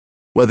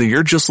Whether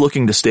you're just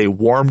looking to stay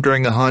warm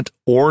during a hunt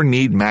or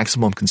need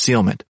maximum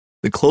concealment,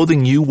 the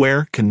clothing you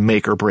wear can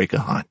make or break a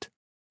hunt.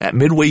 At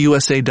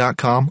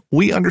MidwayUSA.com,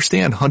 we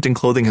understand hunting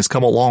clothing has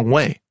come a long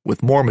way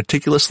with more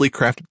meticulously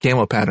crafted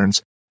camo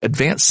patterns,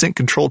 advanced scent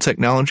control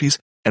technologies,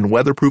 and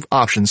weatherproof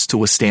options to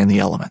withstand the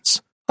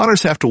elements.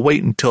 Hunters have to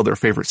wait until their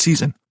favorite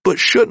season, but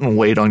shouldn't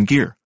wait on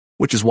gear,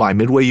 which is why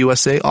Midway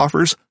USA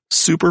offers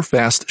super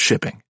fast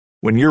shipping.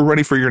 When you're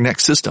ready for your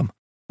next system,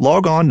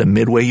 log on to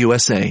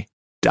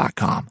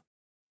MidwayUSA.com.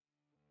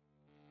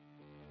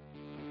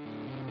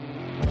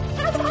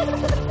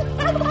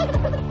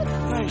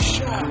 Nice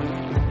shot.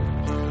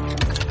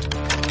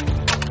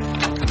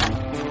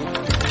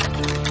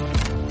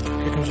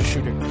 Here comes a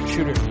shooter.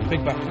 Shooter.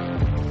 Big buck.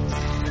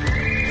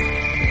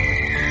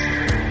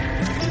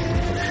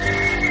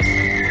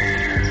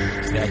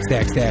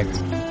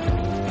 Stacked.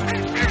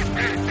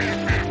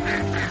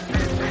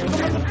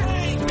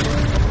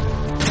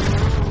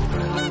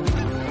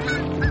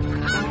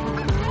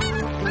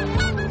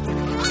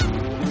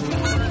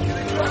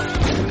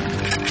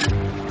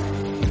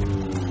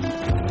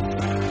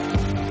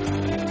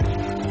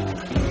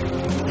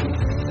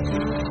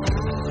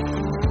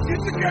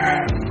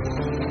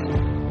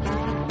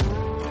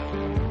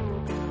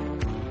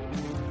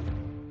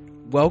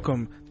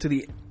 Welcome to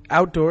the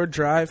Outdoor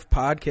Drive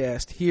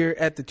podcast here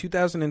at the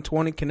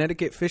 2020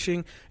 Connecticut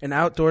Fishing and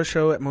Outdoor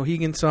Show at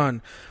Mohegan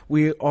Sun.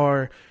 We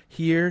are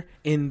here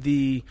in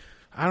the,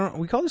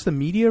 we call this the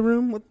media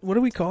room? What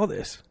do we call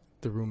this?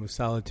 The room of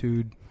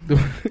solitude.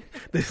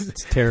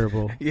 It's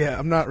terrible. Yeah,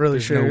 I'm not really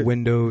sure. There's no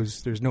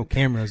windows. There's no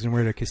cameras, and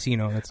we're at a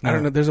casino. That's not. I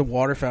don't know. There's a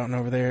water fountain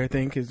over there, I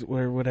think, is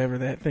where whatever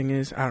that thing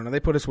is. I don't know. They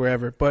put us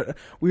wherever. But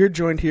we are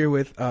joined here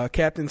with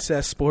Captain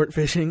Seths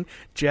Sportfishing.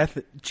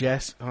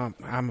 Jess.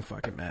 I'm a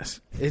fucking mess.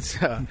 It's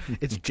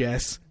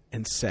Jess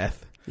and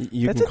Seth.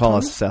 You can call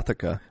us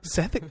Sethica.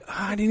 Sethica? Oh,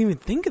 I didn't even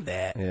think of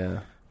that.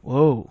 Yeah.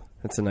 Whoa.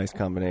 That's a nice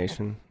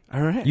combination.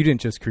 All right. You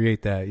didn't just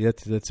create that.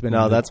 That's been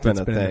a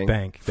thing thing in the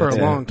bank for a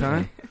long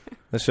time.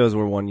 That shows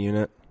we're one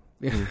unit.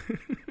 Yeah.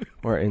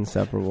 We're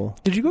inseparable.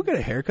 Did you go get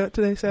a haircut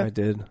today, Seth? I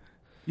did.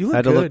 You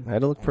look good. I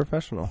had to look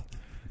professional.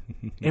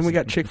 And we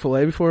got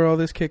Chick-fil-A before all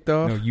this kicked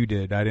off. No, you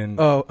did. I didn't.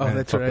 Oh, I didn't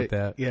that's fuck right. With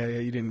that. Yeah,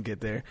 you didn't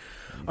get there.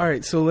 All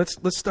right, so let's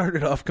start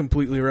it off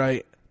completely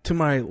right. To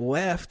my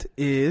left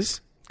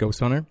is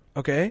Ghost Hunter.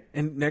 Okay,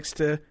 and next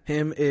to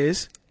him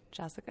is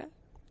Jessica.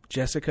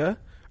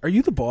 Are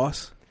you the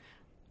boss?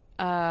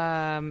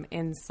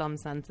 In some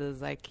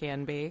senses, I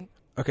can be.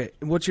 Okay,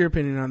 what's your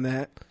opinion on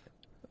that?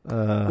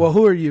 Well,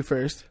 who are you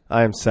first?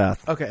 I am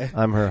Seth. Okay.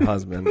 I'm her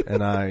husband,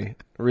 and I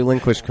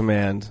relinquish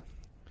command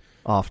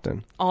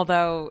often.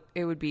 Although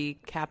it would be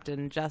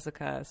Captain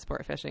Jessica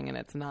Sportfishing, and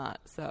it's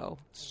not, so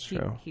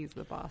he's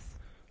the boss.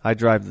 I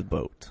drive the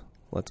boat.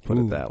 Let's put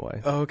it that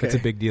way. Oh, okay. That's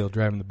a big deal,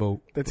 driving the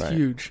boat. That's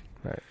huge.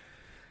 Right.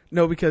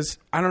 No, because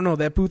I don't know.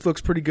 That booth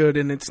looks pretty good,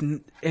 and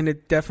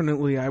it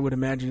definitely, I would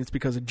imagine, it's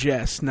because of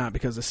Jess, not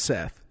because of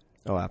Seth.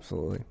 Oh,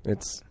 absolutely.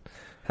 It's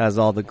has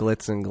all the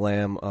glitz and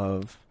glam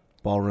of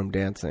ballroom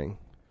dancing,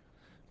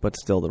 but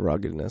still the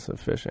ruggedness of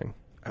fishing.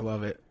 I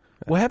love it.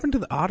 What happened to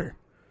the otter?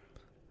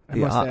 I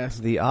must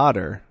ask. The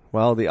otter.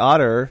 Well, the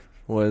otter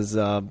was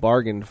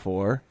bargained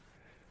for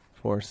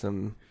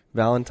some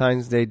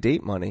Valentine's Day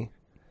date money.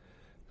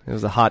 It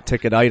was a hot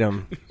ticket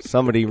item.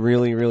 Somebody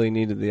really, really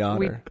needed the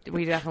otter.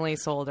 We definitely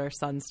sold our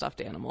son's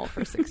stuffed animal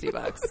for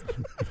 $60.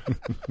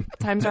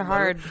 Times are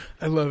hard.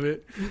 I love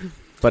it.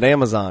 But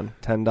Amazon,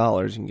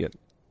 $10, you can get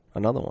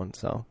another one.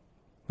 So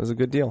it was a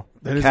good deal.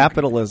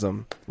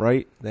 Capitalism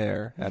right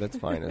there at its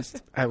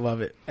finest. I love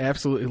it.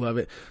 Absolutely love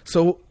it.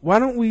 So why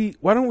don't we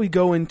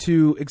go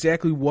into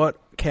exactly what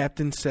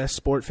Captain Seths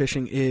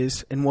Sportfishing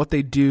is and what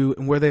they do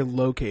and where they're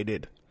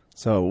located?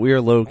 So we are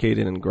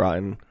located in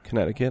Groton,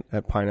 Connecticut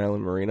at Pine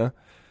Island Marina.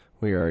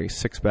 We are a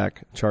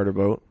 6-back charter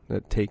boat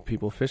that take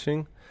people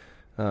fishing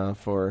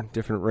for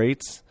different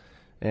rates.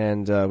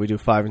 And we do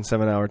 5 and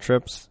 7 hour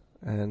trips.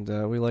 And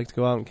we like to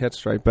go out and catch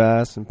striped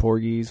bass and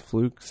porgies,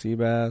 fluke, sea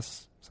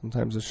bass,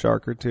 sometimes a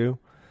shark or two.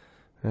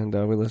 And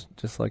we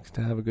just like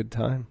to have a good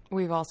time.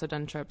 We've also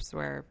done trips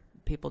where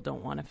people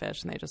don't want to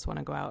fish and they just want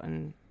to go out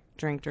and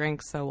drink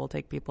drinks. So we'll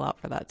take people out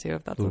for that too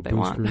if that's what they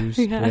want.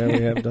 Yeah,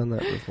 we have done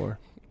that before.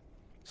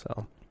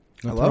 So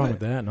Nothing wrong with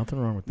that. Nothing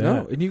wrong with that.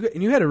 No, and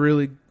you had a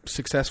really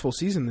successful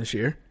season this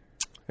year.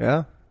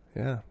 Yeah.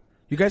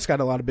 You guys got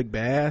a lot of big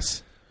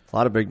bass. A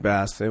lot of big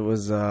bass. It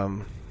was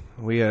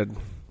we had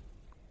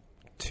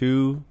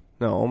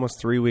almost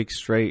 3 weeks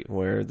straight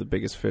where the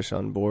biggest fish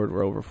on board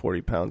were over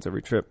 40 pounds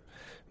every trip.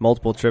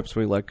 Multiple trips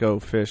we let go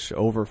fish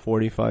over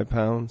 45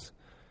 pounds.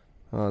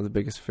 The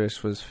biggest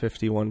fish was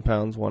 51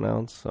 pounds, 1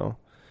 ounce. So,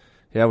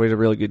 yeah, we had a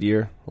really good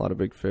year. A lot of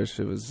big fish.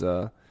 It was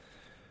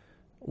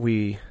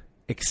we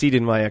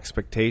exceeded my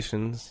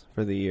expectations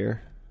for the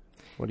year.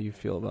 What do you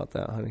feel about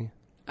that, honey?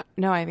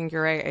 No, I think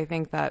you're right. I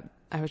think that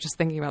I was just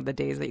thinking about the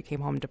days that you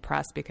came home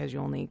depressed because you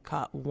only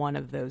caught one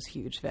of those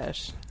huge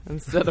fish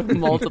instead of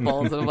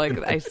multiples. I'm like,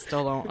 I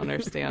still don't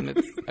understand.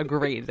 It's a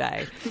great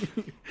day.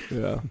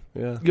 Yeah.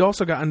 You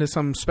also got into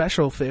some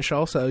special fish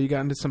also. You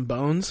got into some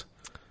bones.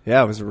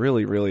 Yeah, it was a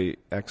really, really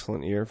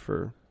excellent year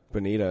for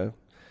bonita.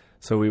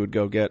 So we would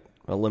go get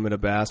a limit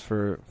of bass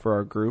for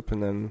our group,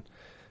 and then,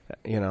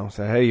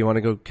 say, hey, you want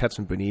to go catch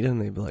some bonita?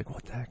 And they'd be like,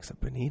 what the heck's a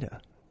bonita?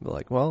 I'd be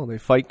like, well, they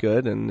fight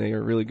good, and they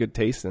are really good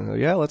tasting. Like,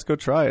 yeah, let's go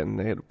try it. And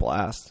they had a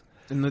blast.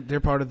 And they're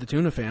part of the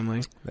tuna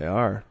family. They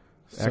are.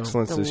 So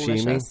Excellent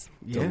delicious. sashimi.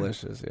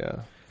 Delicious,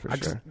 yeah. For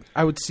sure.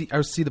 I would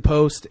see the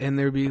post, and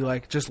there'd be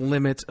like just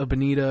limits of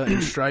bonita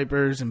and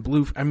stripers and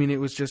blue. I mean, it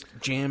was just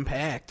jam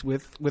packed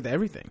with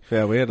everything.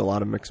 Yeah, we had a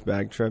lot of mixed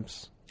bag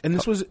trips. And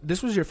this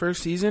was your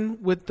first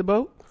season with the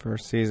boat?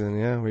 First season,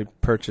 yeah. We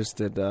purchased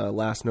it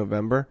last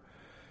November,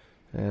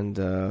 and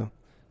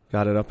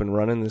got it up and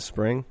running this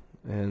spring.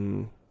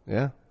 And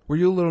yeah, were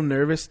you a little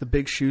nervous? The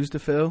big shoes to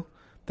fill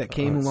that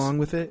came along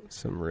with it.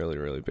 Some really,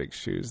 really big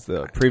shoes.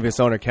 The previous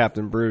owner,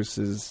 Captain Bruce,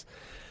 is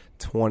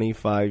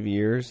 25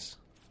 years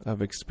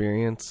of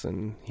experience,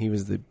 and he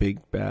was the big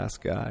bass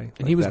guy.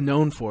 And he was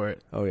known for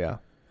it. Oh, yeah.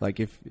 Like,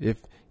 if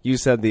you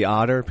said the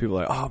otter, people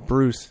are like, oh,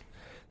 Bruce.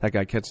 That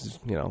guy catches,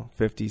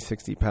 50,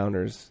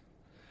 60-pounders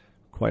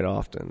quite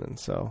often, and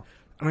so.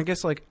 And I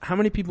guess, like, how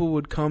many people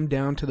would come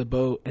down to the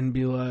boat and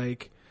be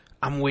like,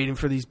 I'm waiting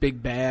for these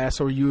big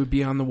bass, or you would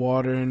be on the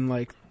water and,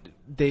 like,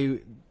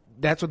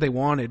 that's what they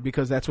wanted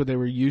because that's what they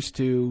were used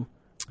to.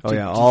 Oh,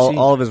 yeah.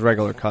 All of his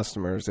regular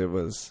customers, it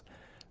was...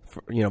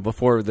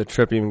 before the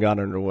trip even got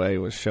underway,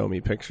 was show me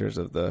pictures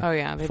of the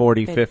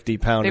 40, 50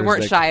 pounders. They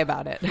weren't shy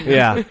about it.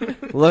 Yeah.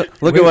 Look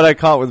at what I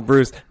caught with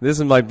Bruce. This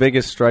is my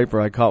biggest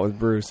striper I caught with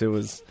Bruce. It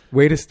was...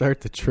 Way to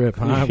start the trip,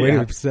 huh? Yeah.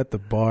 Way to set the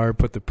bar,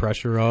 put the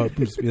pressure up.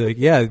 Just be like,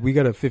 yeah, we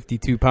got a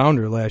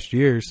 52-pounder last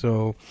year,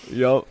 so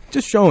yep.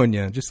 Just showing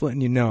you, just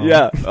letting you know.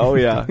 Yeah. Oh,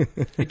 yeah.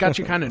 It got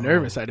you kind of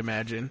nervous, I'd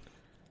imagine.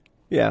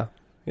 Yeah.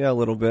 Yeah, a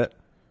little bit.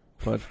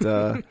 But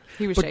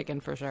he was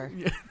shaking for sure.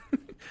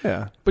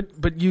 Yeah.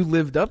 But you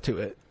lived up to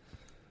it.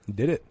 You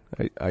did it.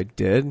 I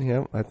did,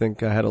 yeah. I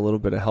think I had a little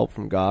bit of help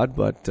from God,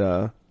 but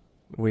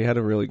we had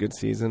a really good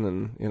season,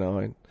 and,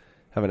 I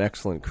have an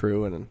excellent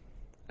crew and an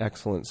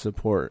excellent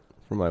support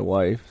from my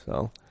wife,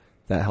 so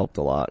that helped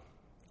a lot.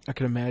 I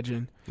can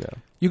imagine. Yeah.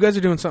 You guys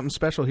are doing something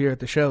special here at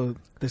the show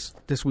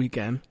this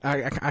weekend.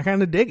 I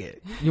kind of dig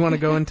it. You want to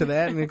go into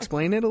that and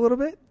explain it a little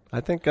bit? I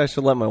think I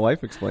should let my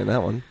wife explain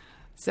that one.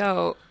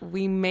 So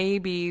we may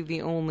be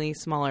the only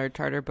smaller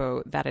charter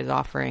boat that is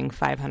offering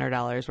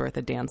 $500 worth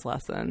of dance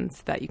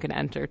lessons that you can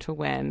enter to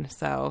win.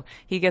 So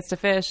he gets to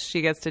fish, she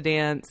gets to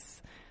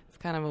dance. It's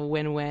kind of a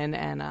win-win.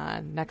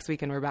 And next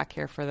weekend we're back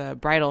here for the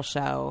bridal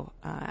show.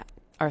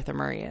 Arthur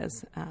Murray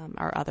is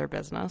our other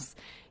business.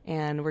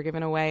 And we're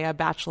giving away a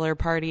bachelor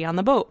party on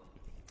the boat.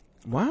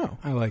 Wow,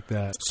 I like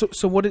that.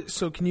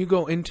 So can you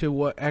go into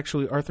what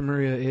actually Arthur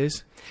Maria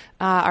is?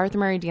 Arthur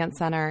Murray Dance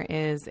Center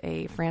is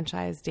a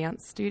franchise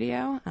dance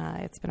studio.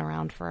 It's been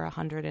around for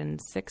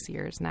 106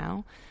 years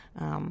now.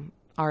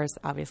 Ours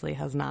obviously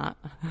has not.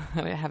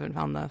 I haven't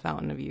found the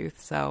fountain of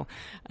youth. So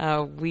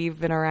we've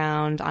been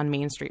around on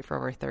Main Street for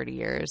over 30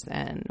 years,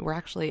 and we're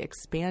actually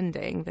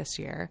expanding this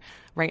year.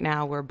 Right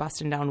now we're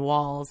busting down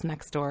walls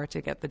next door to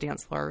get the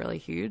dance floor really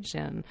huge,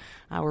 and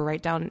we're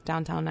right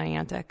downtown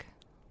Niantic.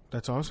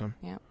 That's awesome.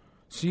 Yeah.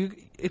 So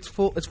it's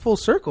full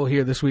circle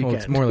here this weekend.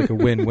 Well, it's more like a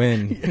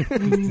win-win.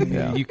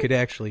 Yeah. You could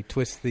actually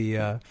twist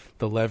the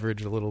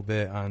leverage a little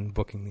bit on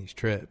booking these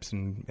trips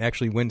and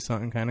actually win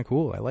something kind of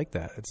cool. I like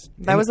that.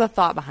 That was the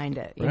thought behind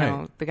it. You Right.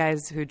 know, the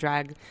guys who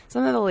drag,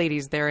 some of the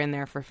ladies, they're in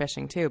there for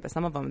fishing too, but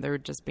some of them, they're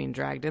just being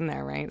dragged in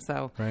there, right?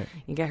 So Right.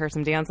 you get her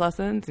some dance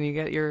lessons and you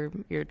get your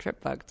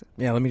trip booked.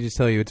 Yeah, let me just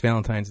tell you, it's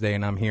Valentine's Day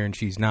and I'm here and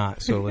she's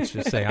not. So let's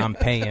just say I'm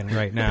paying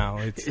right now.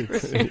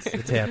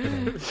 It's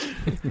happening.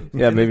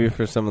 Yeah, maybe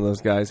for some of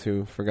those guys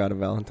who forgot a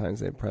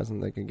Valentine's Day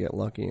present, they could get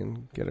lucky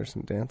and get her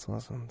some dance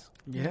lessons.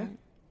 Yeah.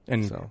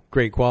 And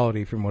great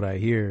quality from what I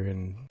hear.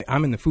 And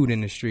I'm in the food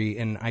industry,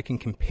 and I can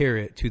compare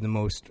it to the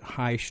most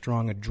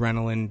high-strung,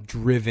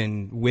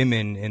 adrenaline-driven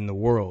women in the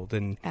world.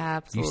 And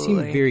Absolutely. you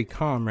seem very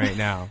calm right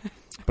now.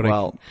 But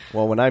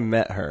well, when I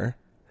met her,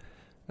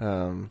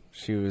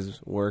 she was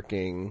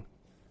working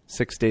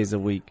 6 days a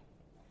week.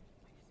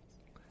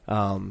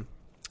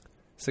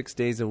 6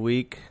 days a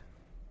week.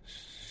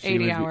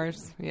 80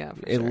 hours. Yeah,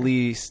 for At sure.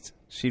 least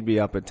she'd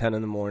be up at 10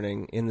 in the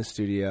morning in the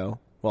studio.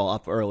 Well,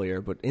 up earlier,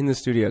 but in the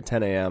studio at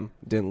 10 a.m.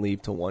 Didn't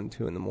leave till 1,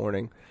 2 in the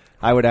morning.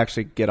 I would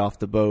actually get off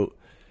the boat,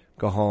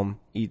 go home,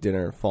 eat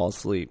dinner, fall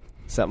asleep,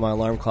 set my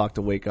alarm clock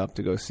to wake up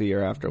to go see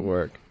her after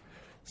work.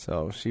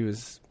 So she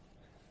was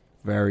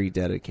very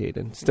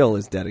dedicated. Still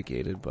is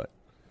dedicated, but...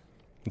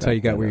 That's how you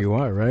got where you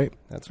are, right?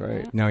 That's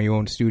right. Now you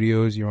own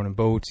studios, you're owning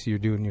boats, you're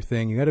doing your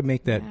thing. You got to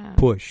make that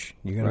push.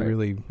 You got to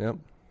really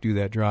do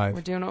that drive.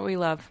 We're doing what we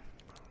love.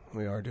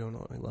 We are doing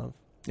what we love.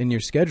 And your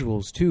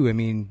schedules, too. I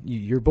mean,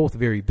 you're both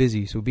very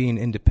busy, so being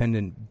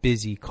independent,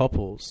 busy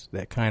couples,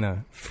 that kind of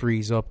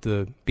frees up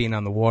the being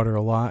on the water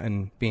a lot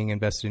and being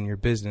invested in your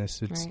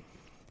business. It's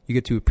You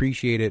get to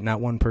appreciate it.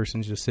 Not one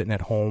person's just sitting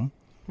at home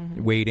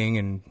waiting,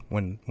 and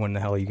when the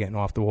hell are you getting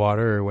off the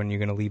water or when you're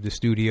going to leave the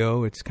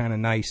studio. It's kind of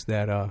nice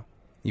that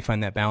you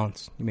find that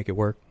balance. You make it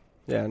work.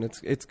 Yeah, and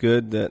it's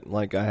good that,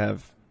 like, I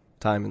have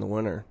time in the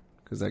winter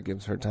because that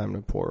gives her time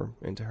to pour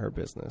into her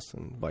business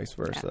and vice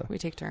versa. Yeah, we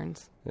take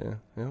turns.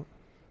 Yeah.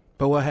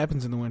 But what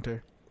happens in the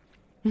winter?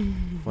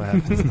 What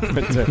happens in the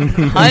winter?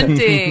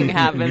 Hunting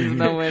happens in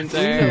the What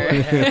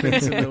winter.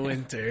 happens in the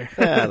winter?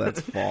 Yeah,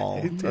 that's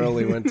fall,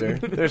 early winter.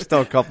 There's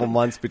still a couple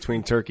months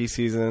between turkey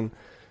season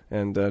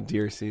and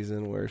deer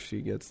season where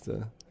she gets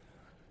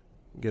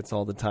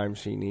all the time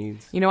she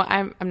needs. You know,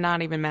 I'm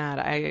not even mad.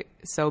 I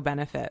so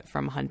benefit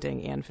from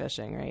hunting and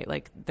fishing, right?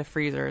 Like the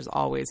freezer is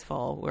always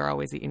full. We're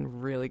always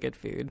eating really good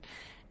food.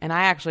 And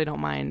I actually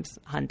don't mind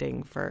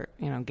hunting for,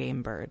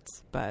 game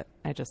birds, but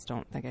I just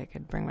don't think I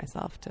could bring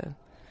myself to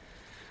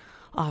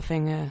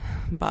offing a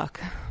buck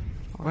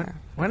or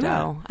Why a not?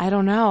 doe. I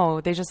don't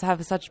know. They just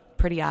have such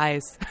pretty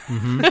eyes.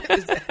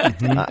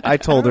 I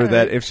told her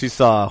that if she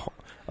saw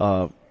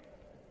a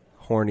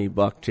horny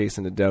buck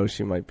chasing a doe,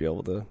 she might be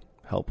able to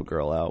help a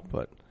girl out.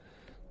 But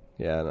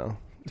yeah, no,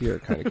 deer are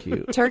kind of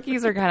cute.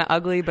 Turkeys are kind of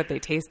ugly, but they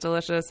taste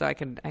delicious, so I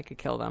could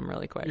kill them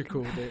really quick. You're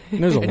cool with it.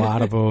 There's a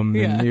lot of them,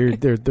 Yeah.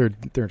 and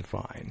they're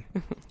fine.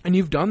 And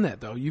you've done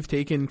that, though. You've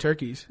taken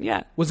turkeys.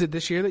 Yeah. Was it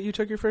this year that you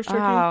took your first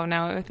turkey? Oh,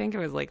 no. I think it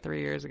was like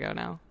 3 years ago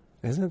now.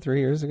 Isn't it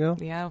 3 years ago?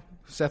 Yeah.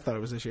 Seth thought it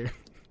was this year.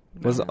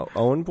 Was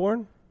Owen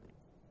born?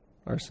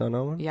 Our son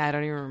Owen? Yeah, I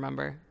don't even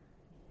remember.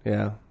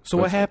 Yeah. So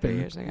what 3 happened?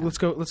 years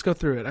ago. Let's go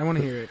through it. I want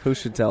to hear it. Who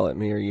should tell it,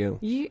 me or you?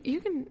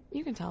 You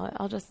can tell it.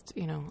 I'll just,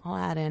 I'll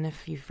add in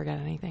if you forget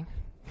anything.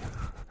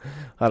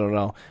 I don't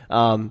know.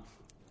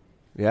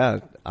 Yeah,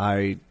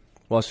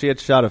 she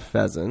had shot a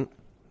pheasant.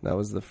 That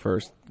was the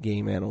first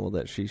game animal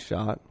that she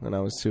shot, and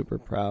I was super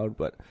proud.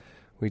 But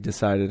we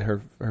decided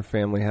her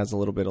family has a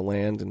little bit of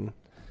land and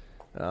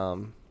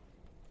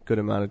good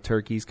amount of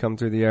turkeys come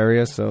through the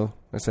area. So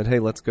I said, hey,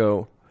 let's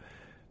go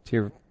to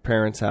your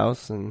parents'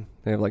 house, and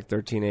they have like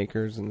 13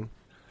 acres, and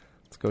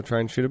let's go try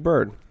and shoot a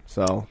bird.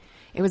 So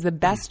It was the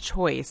best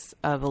choice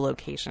of a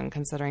location,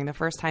 considering the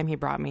first time he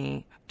brought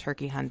me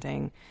turkey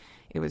hunting,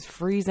 it was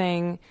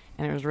freezing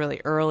and it was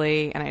really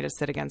early, and I just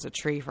sit against a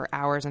tree for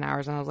hours and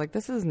hours, and I was like,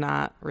 this is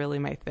not really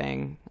my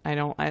thing. I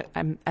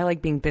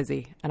like being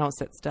busy. I don't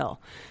sit still.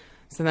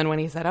 So then when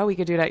he said, oh, we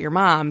could do it at your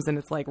mom's, and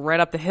it's like right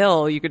up the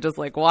hill, you could just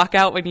like walk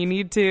out when you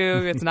need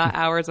to. It's not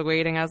hours of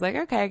waiting. I was like,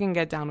 okay, I can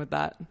get down with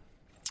that.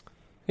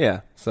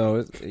 yeah,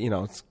 so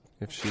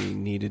if she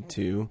needed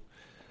to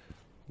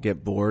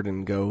get bored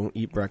and go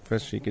eat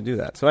breakfast, she could do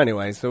that. So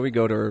anyway, so we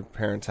go to her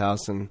parents'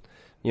 house and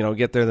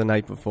get there the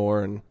night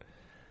before, and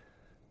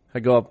I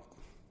go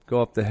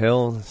up the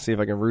hill to see if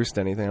I can roost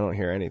anything. I don't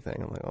hear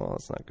anything. I'm like, oh,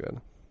 that's not good.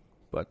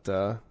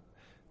 But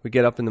we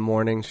get up in the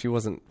morning. She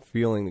wasn't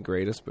feeling the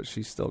greatest, but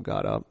she still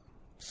got up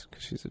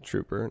because she's a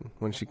trooper, and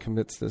when she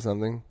commits to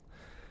something,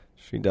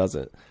 she does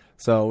it.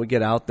 So we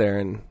get out there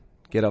and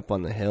get up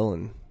on the hill,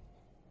 and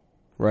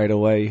right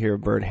away you hear a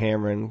bird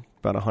hammering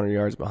about 100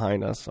 yards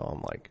behind us. So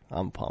I'm like,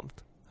 I'm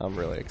pumped. I'm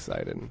really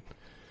excited.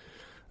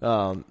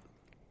 You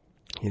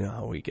know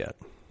how we get.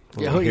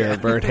 We hear a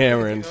bird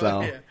hammering,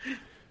 so. Yeah.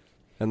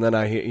 And then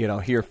I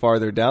hear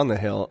farther down the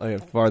hill,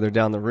 farther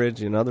down the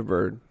ridge, another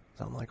bird.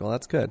 So I'm like, well,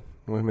 that's good.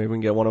 Well, maybe we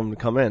can get one of them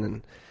to come in.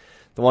 And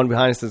the one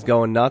behind us is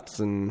going nuts,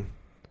 and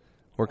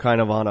we're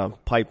kind of on a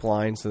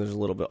pipeline, so there's a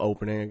little bit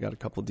opening. I got a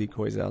couple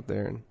decoys out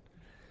there,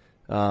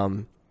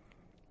 and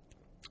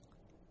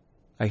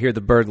I hear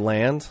the bird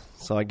land,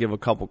 so I give a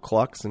couple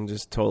clucks and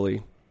just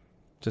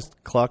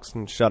clucks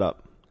and shut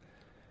up.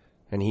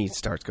 And he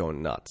starts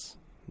going nuts.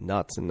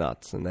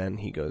 And then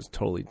he goes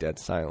totally dead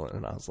silent,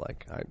 and I was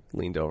like, I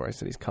leaned over, I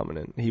said, he's coming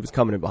in. He was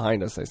coming in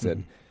behind us. I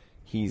said,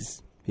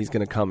 he's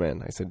going to come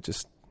in. I said,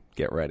 just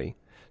get ready.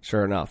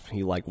 Sure enough,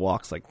 he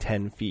walks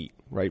 10 feet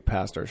right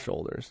past our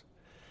shoulders,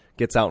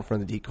 gets out in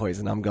front of the decoys,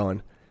 and I'm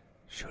going,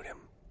 shoot him.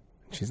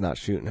 And she's not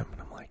shooting him,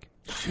 and I'm like,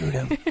 shoot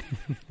him.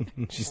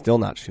 She's still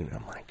not shooting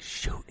him. I'm like,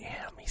 shoot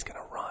him, he's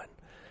going to run.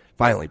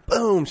 Finally,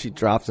 boom, she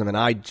drops him, and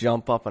I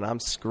jump up, and I'm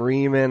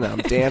screaming, and I'm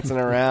dancing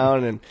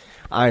around, and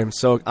I'm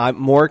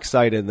more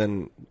excited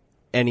than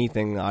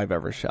anything I've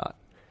ever shot.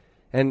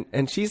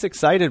 And she's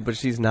excited, but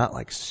she's not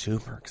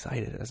super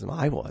excited as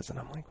I was. And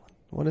I'm like,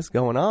 what is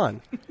going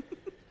on?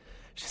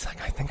 She's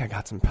like, I think I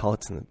got some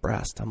pellets in the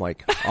breast. I'm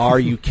like, are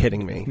you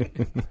kidding me?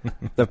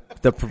 The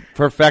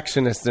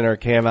perfectionist in her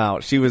came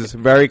out. She was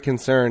very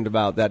concerned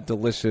about that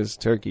delicious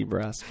turkey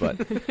breast.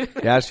 But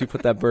yeah, she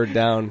put that bird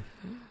down,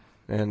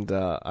 and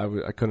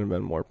I couldn't have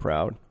been more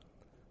proud.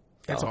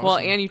 That's awesome. Well,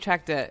 and you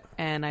checked it,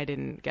 and I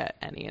didn't get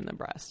any in the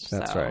breast.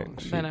 That's so right.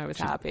 Then I was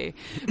happy.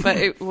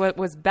 But what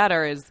was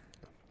better is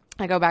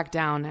I go back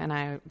down, and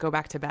I go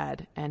back to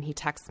bed, and he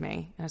texts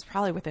me. And it was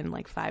probably within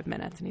 5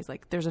 minutes, and he's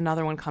like, there's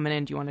another one coming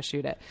in. Do you want to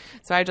shoot it?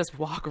 So I just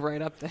walk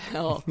right up the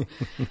hill.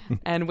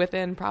 And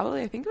within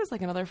probably, I think it was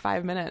another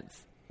 5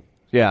 minutes.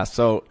 Yeah,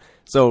 so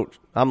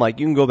I'm like,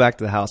 you can go back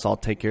to the house. I'll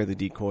take care of the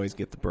decoys,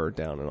 get the bird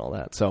down and all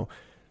that. So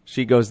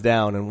she goes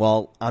down, and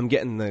while I'm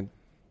getting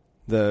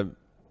the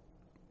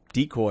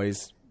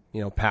decoys,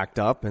 packed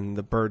up and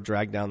the bird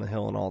dragged down the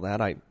hill and all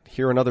that, I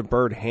hear another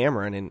bird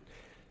hammering, and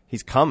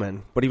he's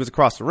coming, but he was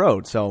across the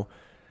road. So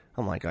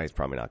I'm like, oh, he's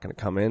probably not going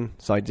to come in.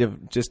 So I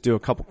just do a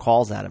couple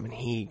calls at him, and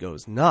he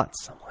goes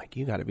nuts. I'm like,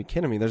 you got to be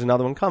kidding me. There's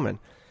another one coming.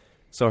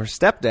 So her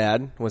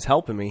stepdad was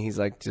helping me. He's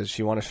like, does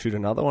she want to shoot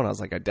another one? I was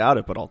like, I doubt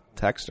it, but I'll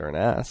text her and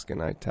ask.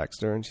 And I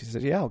text her, and she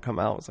said, yeah, I'll come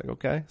out. I was like,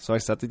 okay. So I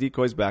set the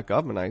decoys back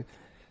up, and I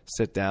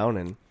sit down,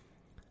 and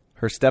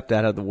her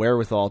stepdad had the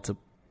wherewithal to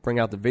bring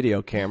out the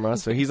video camera.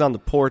 So he's on the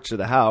porch of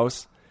the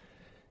house,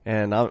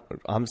 and her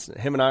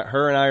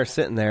and I are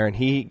sitting there, and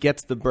he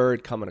gets the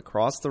bird coming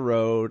across the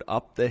road,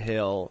 up the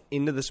hill,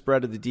 into the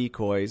spread of the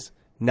decoys,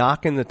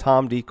 knocking the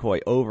tom decoy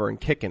over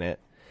and kicking it,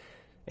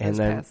 and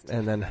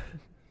then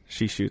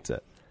she shoots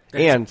it.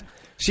 And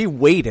she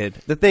waited.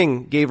 The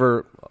thing gave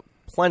her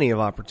plenty of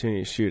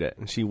opportunity to shoot it,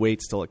 and she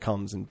waits till it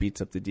comes and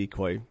beats up the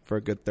decoy for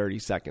a good 30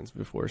 seconds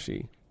before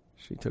she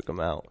took him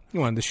out. You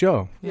wanted the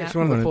show. Yeah, she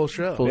wanted the full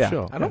show. Full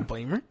show. I don't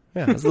blame her.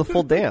 Yeah, this is the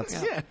full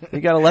dance. Yeah.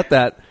 You got to let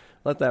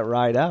that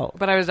ride out.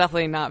 But I was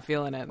definitely not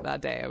feeling it that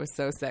day. I was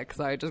so sick,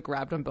 so I just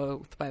grabbed them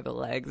both by the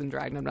legs and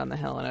dragged them down the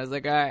hill, and I was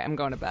like, all right, I'm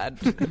going to bed.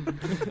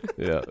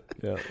 Yeah.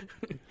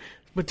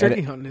 But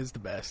turkey hunting is the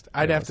best.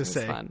 I'd have to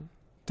say. Fun.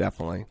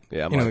 Definitely.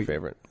 Yeah, my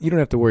favorite. You don't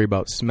have to worry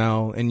about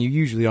smell, and you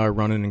usually are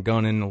running and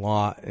gunning a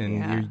lot,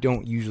 and you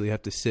don't usually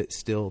have to sit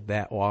still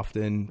that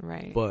often.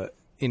 Right. But,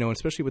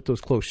 especially with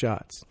those close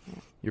shots,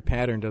 your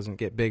pattern doesn't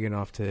get big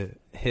enough to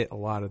hit a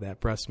lot of that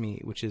breast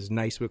meat, which is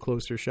nice with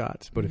closer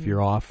shots. But if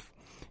you're off,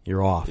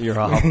 you're off. You're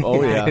off.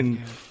 Oh, yeah. and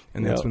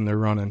that's when they're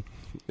running.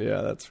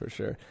 Yeah, that's for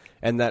sure.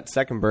 And that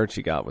second bird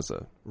she got was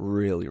a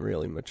really,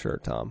 really mature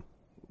tom,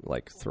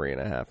 like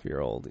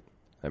 3.5-year-old.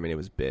 I mean, it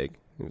was big.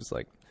 It was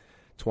like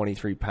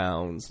 23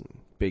 pounds,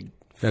 big.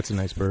 That's a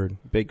nice bird.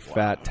 Big,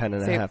 fat,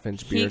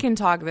 10.5-inch beard. He can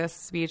talk this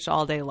speech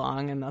all day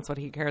long, and that's what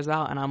he cares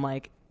about. And I'm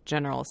like,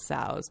 General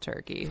Tso's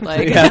turkey.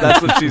 Like, yeah,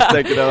 that's what she's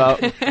thinking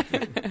about.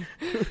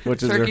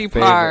 Which is turkey her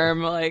favorite.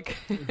 parm. Like,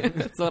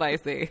 that's what I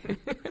see.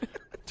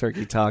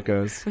 Turkey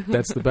tacos.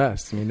 That's the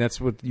best. I mean,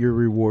 that's what your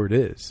reward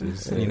is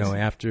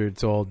after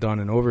it's all done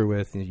and over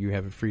with, and you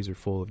have a freezer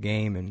full of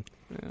game, and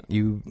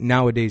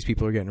nowadays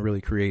people are getting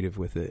really creative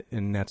with it,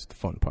 and that's the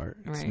fun part.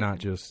 It's not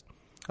just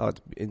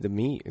the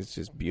meat is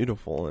just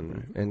beautiful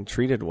and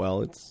treated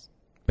well. It's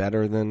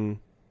better than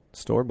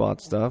store-bought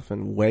stuff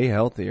and way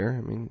healthier.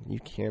 I mean, you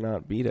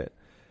cannot beat it.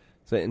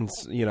 So, and,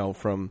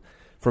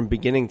 from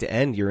beginning to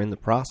end, you're in the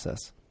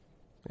process.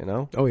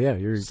 Oh yeah,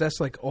 Seth's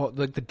like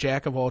the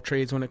jack of all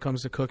trades when it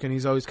comes to cooking.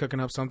 He's always cooking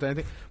up something. I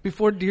think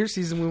before deer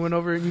season, we went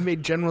over and you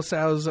made General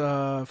Tso's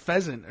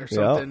pheasant or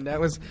something. Yep. That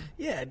was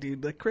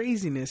dude, the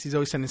craziness. He's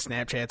always sending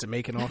Snapchats and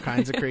making all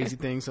kinds of crazy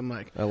things. I'm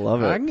like, I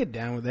love it. I can get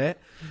down with that.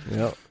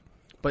 Yep.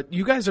 But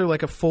you guys are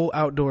like a full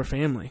outdoor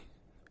family.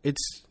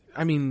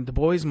 The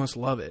boys must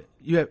love it.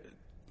 You have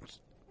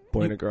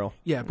boy and a girl.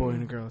 Yeah, boy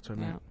and a girl. That's what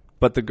I meant.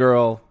 But the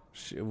girl,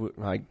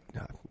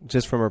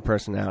 just from her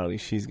personality,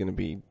 she's going to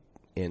be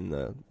in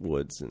the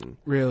woods, and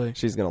really,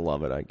 she's going to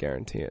love it. I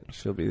guarantee it.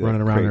 She'll be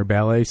running around in her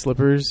ballet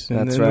slippers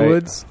in the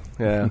woods.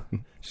 Yeah.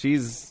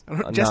 She's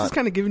Jess is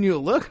kind of giving you a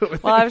look.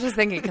 Well, I was just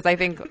thinking because I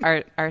think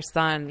our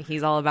son,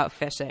 he's all about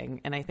fishing,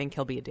 and I think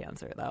he'll be a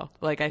dancer though.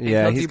 Like I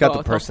think he's do got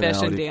both. the personality.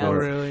 He'll fish and dance. Oh,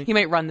 really? He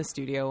might run the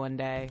studio one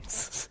day.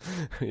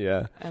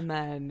 Yeah. And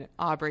then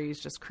Aubrey's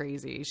just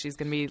crazy. She's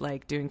gonna be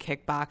like doing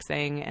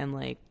kickboxing and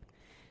like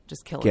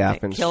just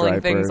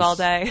killing things all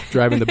day.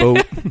 Driving the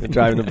boat.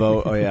 Driving the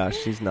boat. Oh yeah,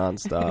 she's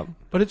nonstop.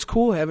 But it's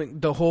cool having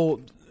the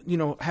whole.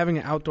 Having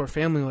an outdoor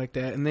family like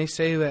that, and they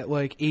say that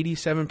like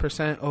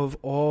 87% of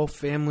all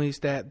families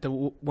that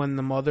when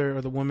the mother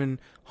or the woman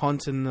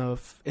hunts in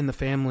the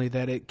family,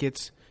 that it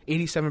gets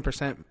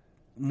 87%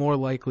 more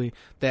likely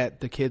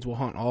that the kids will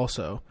hunt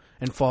also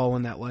and follow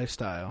in that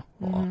lifestyle.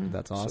 Oh,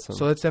 that's awesome.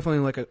 So that's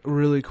definitely like a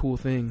really cool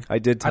thing. I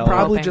did tell I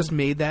probably just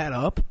made that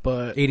up,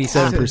 but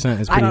 87%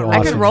 is pretty awesome.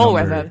 I could roll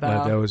number. with it,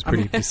 though. That was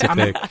pretty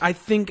specific. I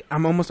think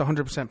I'm almost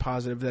 100%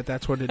 positive that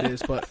that's what it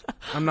is, but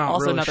I'm not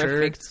also really another sure.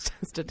 fake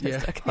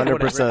statistic. Yeah.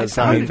 100% is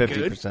sounded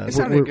 50%. It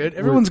sounded good.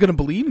 Everyone's going to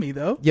believe me,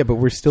 though. Yeah, but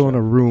we're still in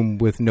a room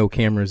with no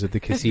cameras at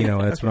the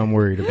casino. That's what I'm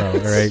worried about,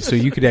 all right? So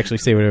you could actually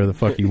say whatever the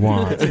fuck you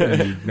want,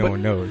 and no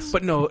one knows.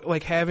 But no,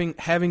 like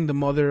having the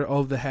mother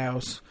of the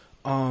house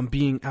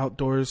being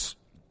outdoors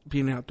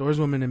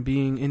women and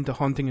being into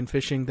hunting and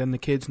fishing, then the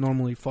kids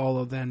normally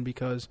follow then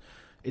because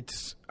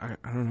it's, I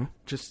don't know,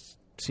 just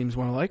seems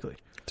more likely.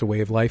 It's a way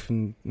of life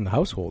in the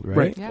household,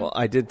 right? Yeah. Well,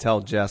 I did tell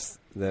Jess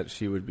that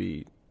we would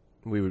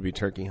be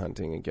turkey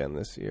hunting again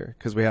this year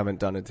because we haven't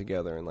done it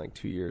together in like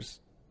 2 years,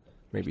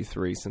 maybe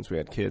 3 since we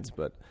had kids,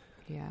 but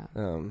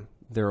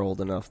they're old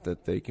enough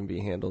that they can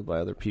be handled by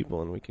other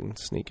people and we can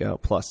sneak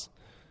out. Plus,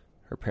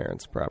 her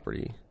parents'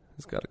 property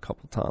has got a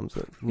couple toms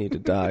that need to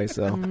die,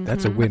 so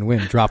that's a win-win.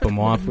 Drop them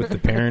off with the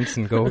parents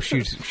and go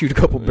shoot a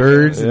couple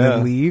birds and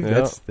then leave.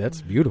 Yeah.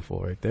 That's beautiful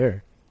right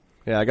there.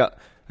 Yeah, I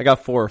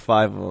got 4 or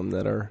 5 of them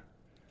that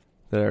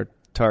are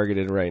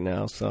targeted right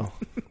now, so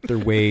they're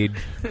weighed,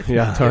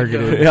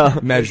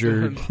 targeted,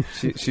 measured.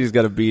 She's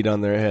got a bead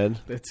on their head.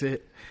 That's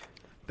it.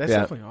 That's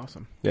definitely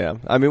awesome. Yeah,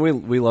 I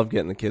mean we love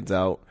getting the kids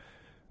out.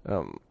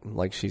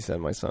 Like she said,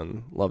 my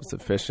son loves to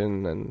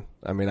fishing, and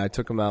I mean I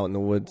took him out in the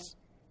woods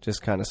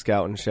just kind of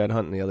scouting shed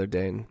hunting the other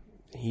day, and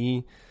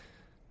he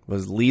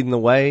was leading the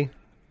way,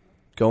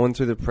 going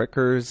through the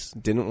prickers,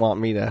 didn't want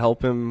me to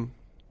help him.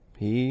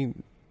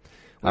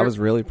 I was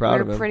really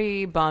proud of him. We're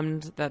pretty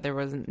bummed that there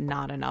was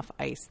not enough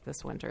ice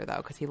this winter, though,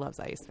 because he loves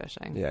ice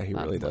fishing. Yeah, he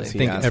really does. I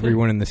think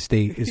everyone in the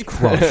state is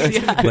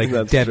crushed, like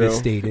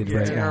devastated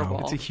right terrible.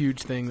 now. It's a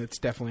huge thing that's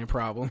definitely a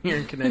problem here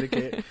in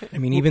Connecticut. I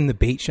mean, even the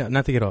bait shop,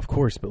 not to get off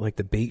course, but like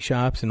the bait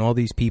shops and all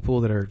these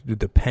people that are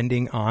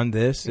depending on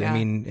this, I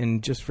mean,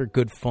 and just for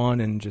good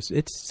fun and just,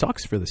 it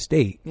sucks for the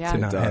state to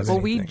not have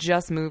anything. We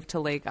just moved to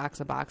Lake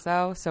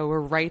Oxaboxo, so we're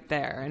right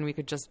there, and we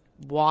could just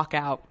walk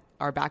out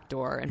our back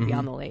door and be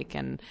on the lake,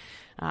 and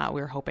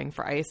we were hoping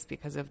for ice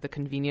because of the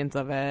convenience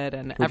of it.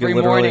 And we every could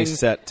literally morning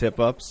set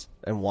tip-ups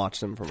and watch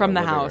them from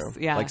the living house. room.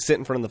 Yeah, like sit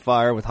in front of the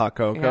fire with hot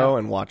cocoa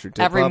and watch your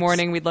tip-ups. Every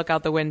morning we'd look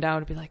out the window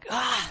and be like,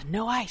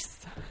 no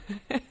ice.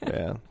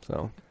 Yeah.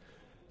 So,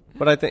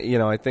 but I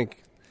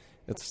think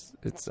it's.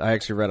 I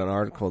actually read an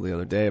article the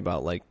other day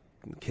about like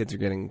kids are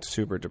getting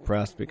super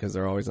depressed because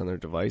they're always on their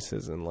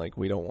devices, and like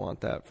we don't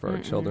want that for our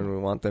children. We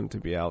want them to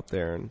be out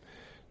there and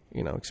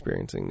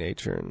experiencing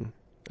nature and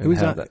it was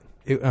have that.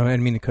 I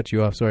didn't mean to cut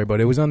you off, sorry,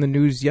 but it was on the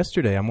news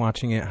yesterday. I'm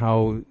watching it,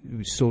 how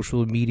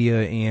social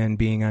media and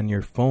being on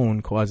your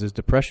phone causes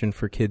depression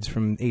for kids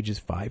from ages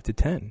 5 to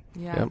 10.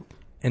 Yeah. Yep.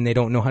 And they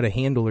don't know how to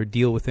handle or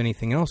deal with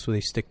anything else, so they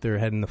stick their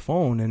head in the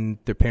phone, and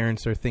their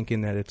parents are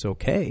thinking that it's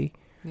okay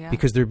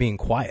because they're being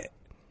quiet.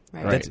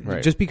 Right.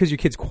 Just because your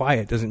kid's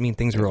quiet doesn't mean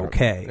things are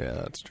okay. Yeah,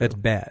 that's true. That's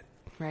bad.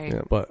 Right.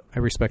 Yeah. But I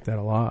respect that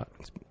a lot.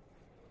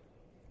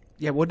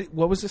 Yeah, what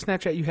was the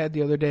Snapchat you had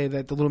the other day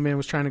that the little man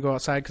was trying to go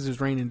outside because it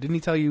was raining? Didn't he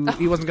tell you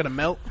he wasn't going to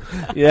melt?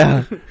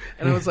 Yeah.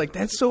 And I was like,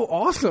 that's so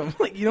awesome.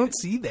 Like, you don't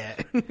see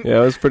that.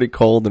 Yeah, it was pretty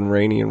cold and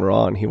rainy and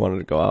raw, and he wanted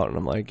to go out. And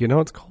I'm like,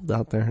 it's cold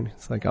out there. And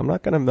he's like, I'm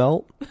not going to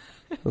melt.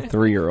 The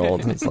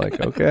 3-year-old. It's like,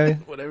 okay.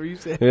 Whatever you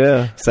say.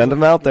 Yeah, send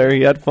him out there.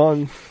 He had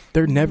fun.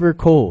 They're never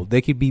cold.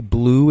 They could be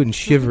blue and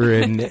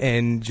shivering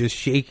and just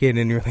shaking,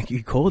 and you're like,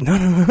 you cold?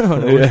 No,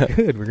 we're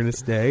good. We're going to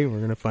stay. We're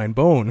going to find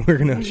bone. We're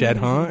going to shed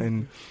hunt.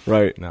 And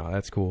right. No,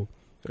 that's cool.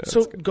 Yeah,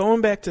 so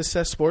going back to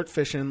Seths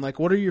Sportfishing, like,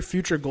 what are your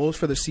future goals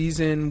for the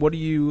season? What do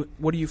you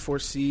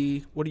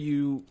foresee? What do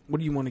you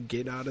want to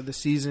get out of the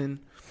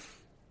season?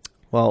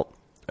 Well,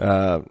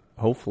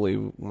 hopefully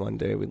one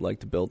day we'd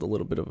like to build a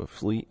little bit of a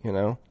fleet,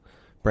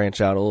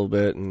 branch out a little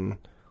bit and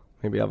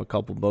maybe have a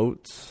couple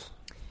boats.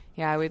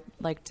 Yeah, I would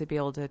like to be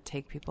able to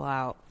take people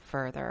out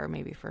further,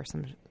 maybe for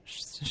some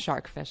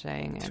shark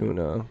fishing. And,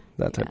 tuna,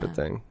 that type of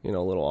thing, a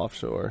little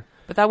offshore.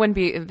 But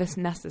this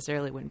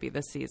necessarily wouldn't be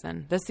this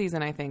season. This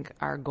season, I think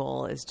our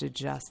goal is to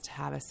just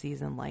have a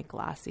season like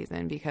last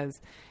season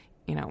because,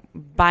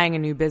 buying a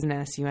new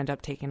business, you end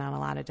up taking on a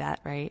lot of debt,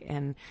 right?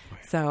 And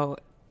so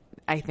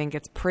I think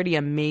it's pretty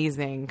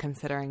amazing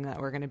considering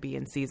that we're going to be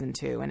in season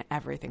 2 and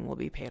everything will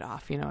be paid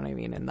off. You know what I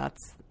mean? And that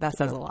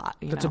says a lot.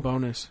 That's a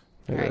bonus.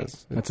 It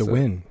is. That's a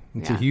win.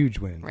 It's a huge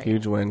win. Right.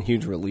 Huge win,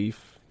 huge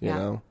relief,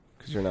 because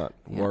you're not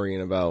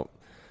worrying about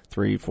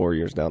 3-4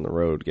 years down the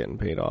road getting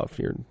paid off.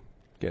 You're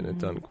getting it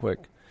done quick.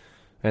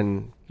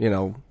 And,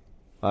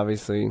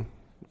 obviously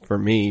for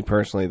me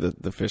personally,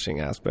 the fishing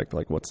aspect,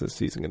 like what's this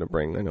season going to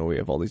bring? I know we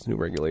have all these new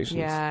regulations.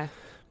 Yeah.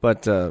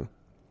 But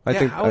I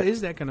think how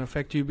is that going to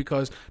affect you?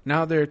 Because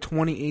now they're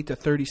 28 to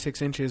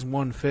 36 inches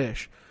one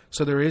fish.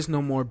 So there is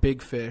no more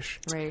big fish.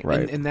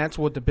 Right. And that's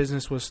what the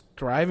business was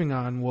thriving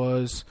on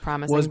was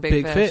promising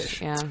big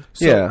fish. Yeah.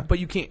 So, but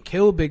you can't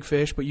kill big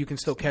fish, but you can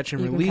still catch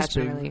and release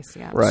big.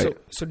 Right.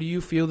 So do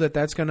you feel that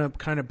that's going to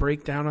kind of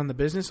break down on the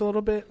business a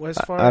little bit as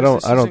far as the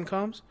season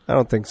comes? I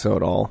don't think so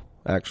at all,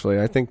 actually.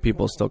 I think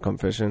people still come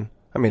fishing.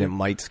 I mean, it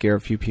might scare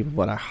a few people,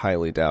 but I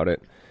highly doubt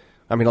it.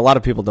 I mean, a lot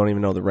of people don't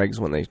even know the regs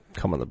when they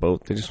come on the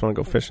boat. They just want to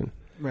go fishing.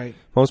 Right.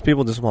 Most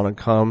people just want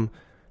to come,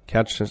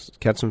 catch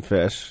some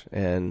fish,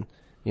 and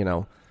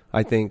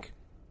I think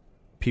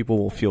people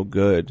will feel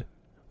good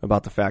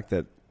about the fact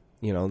that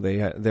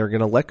they're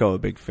going to let go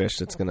of big fish.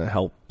 That's going to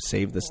help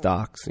save the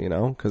stocks,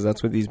 because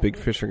that's what these big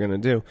fish are going to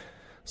do.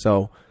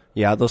 So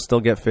yeah, they'll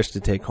still get fish to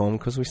take home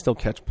because we still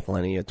catch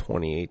plenty of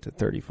 28 to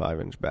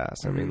 35 inch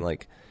bass. I mean,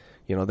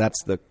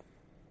 that's the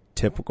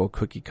typical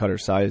cookie cutter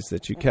size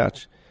that you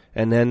catch,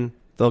 and then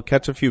they'll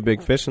catch a few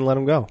big fish and let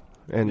them go.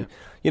 And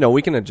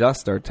we can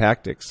adjust our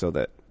tactics so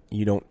that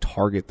you don't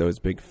target those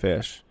big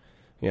fish,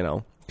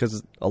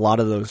 because a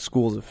lot of those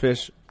schools of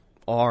fish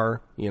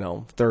are,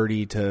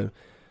 30 to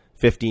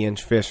 50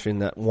 inch fish in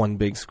that one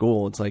big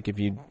school. It's like if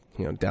you,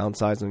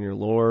 downsize on your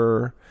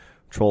lure,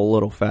 troll a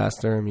little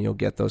faster, you'll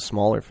get those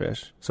smaller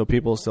fish. So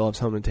people still have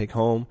something to take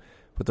home,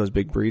 but those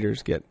big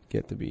breeders get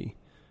to be,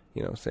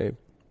 saved.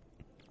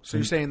 So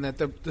you're saying that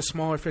the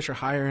smaller fish are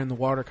higher in the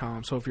water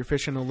column. So if you're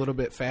fishing a little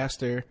bit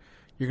faster,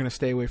 you're going to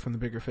stay away from the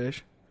bigger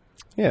fish?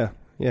 Yeah,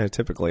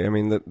 typically. I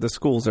mean, the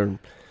schools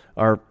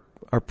are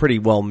pretty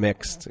well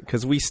mixed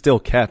because we still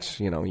catch,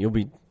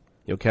 you'll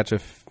catch a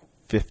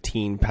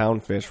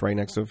 15-pound fish right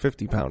next to a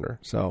 50-pounder.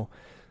 So,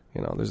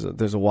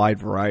 there's a wide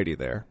variety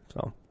there.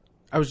 So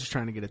I was just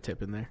trying to get a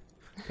tip in there.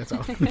 That's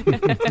all.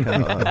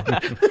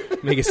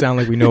 Make it sound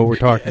like we know what we're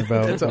talking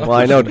about. Well,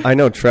 I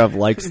know Trev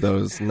likes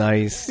those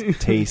nice,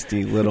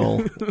 tasty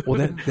little.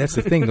 Well, that's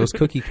the thing. Those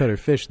cookie cutter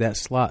fish, that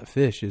slot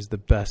fish is the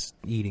best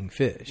eating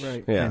fish.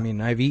 Right. Yeah. I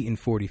mean, I've eaten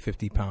 40,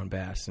 50-pound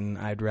bass, and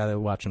I'd rather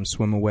watch them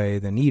swim away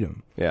than eat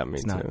them. Yeah, me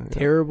it's too. not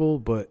terrible,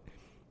 but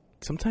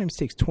sometimes it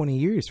takes 20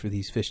 years for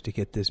these fish to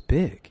get this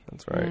big.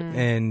 That's right.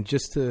 And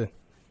just to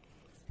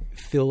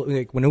fill,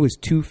 like when it was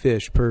 2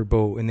 fish per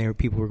boat and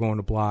people were going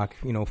to block,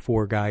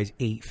 4 guys,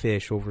 8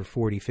 fish over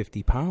 40,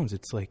 50 pounds,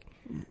 it's like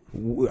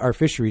our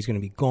fishery is going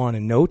to be gone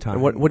in no time.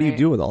 And what do you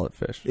do with all that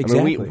fish?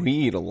 Exactly. I mean, we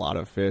eat a lot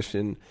of fish,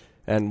 and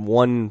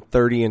one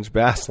 30-inch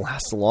bass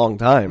lasts a long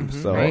time.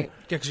 So Right.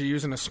 Yeah, because you're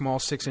using a small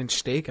 6-inch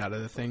steak out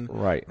of the thing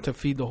to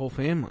feed the whole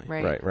family.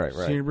 Right.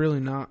 So you're really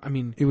not, I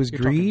mean. It was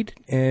greed,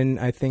 and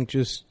I think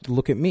just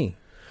look at me.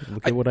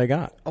 Look at what I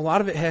got. A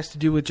lot of it has to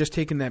do with just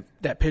taking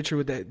that picture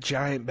with that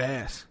giant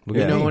bass.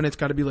 Yeah. And it's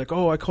got to be like,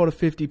 oh, I caught a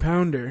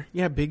 50-pounder.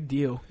 Yeah, big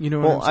deal. You know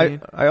what I'm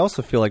saying? I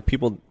also feel like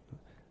people,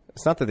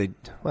 it's not that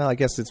I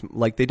guess it's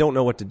like they don't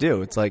know what to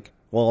do. It's like,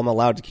 well, I'm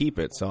allowed to keep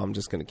it, so I'm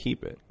just going to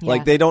keep it. Yeah.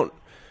 Like they don't,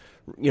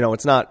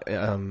 it's not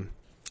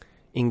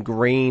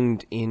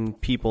ingrained in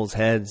people's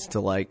heads to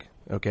like,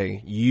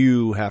 okay,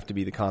 you have to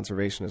be the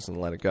conservationist and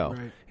let it go.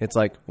 Right. It's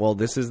like, well,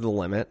 this is the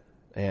limit,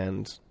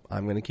 and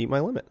I'm going to keep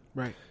my limit.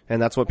 Right.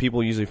 And that's what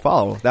people usually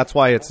follow. That's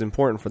why it's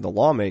important for the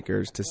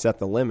lawmakers to set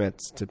the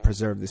limits to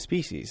preserve the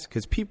species.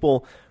 Because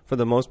people, for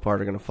the most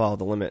part, are going to follow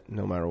the limit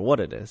no matter what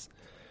it is.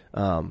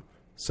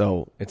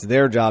 So it's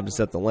their job to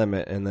set the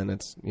limit, and then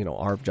it's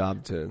our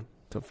job to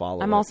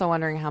follow I'm it. also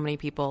wondering how many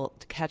people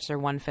catch their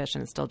one fish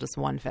and it's still just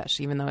one fish,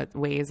 even though it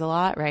weighs a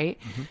lot, right?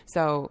 Mm-hmm.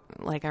 So,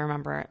 like, I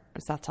remember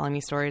Seth telling me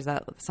stories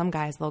that some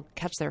guys, they'll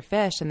catch their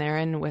fish and they're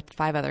in with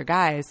 5 other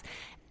guys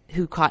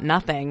who caught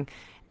nothing,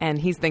 and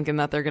he's thinking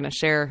that they're going to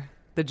share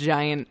the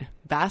giant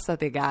bass that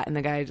they got, and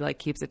the guy like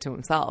keeps it to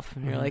himself.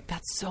 And you're like,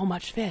 that's so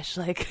much fish.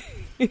 Like,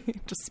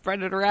 just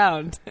spread it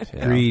around.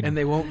 Yeah. Greed. And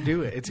they won't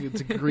do it. It's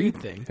a greed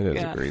thing. It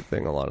is a great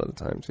thing a lot of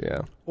the times,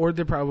 yeah. Or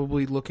they're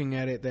probably looking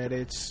at it that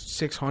it's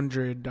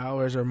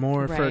 $600 or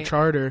more for a Right.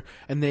 charter,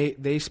 and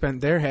they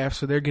spent their half,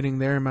 so they're getting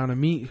their amount of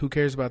meat. Who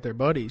cares about their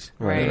buddies?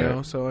 Right. You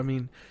know? So, I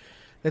mean,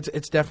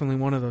 it's definitely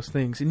one of those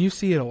things. And you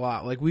see it a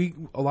lot. Like,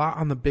 a lot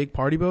on the big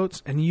party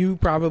boats, and you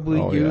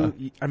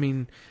probably, I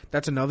mean,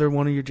 that's another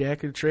one of your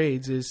jack of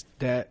trades is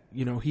that,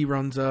 he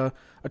runs a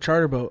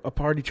charter boat, a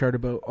party charter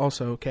boat,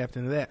 also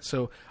captain of that.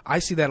 So I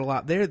see that a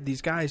lot there.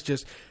 These guys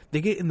they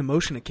get in the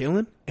motion of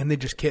killing, and they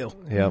just kill.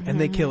 Yep. And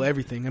they kill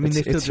everything. I mean, they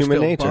It's just human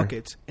fill nature.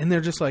 buckets. And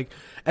they're just like,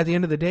 at the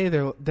end of the day,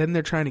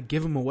 they're trying to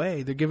give them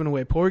away. They're giving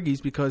away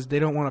porgies because they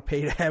don't want to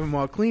pay to have them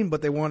all clean,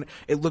 but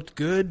it looked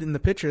good in the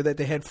picture that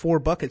they had 4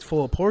 buckets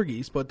full of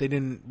porgies, but they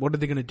didn't, what are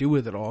they going to do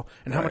with it all?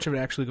 And how much of it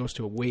actually goes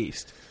to a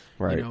waste?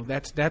 Right.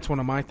 That's one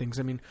of my things.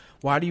 I mean,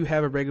 why do you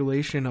have a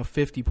regulation of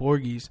 50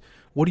 porgies?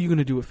 What are you going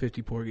to do with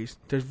 50 porgies?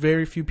 There's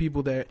very few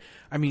people that,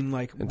 I mean,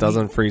 like... It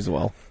doesn't freeze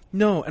well.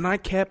 No, and I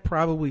kept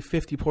probably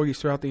 50 porgies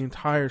throughout the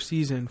entire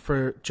season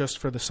for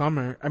the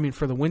summer. I mean,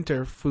 for the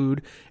winter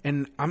food,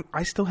 and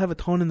I still have a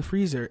ton in the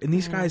freezer. And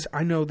these guys,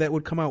 I know that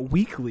would come out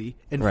weekly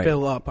and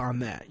fill up on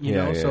that, you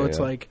know? So it's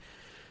like,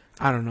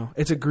 I don't know.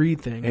 It's a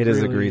greed thing. It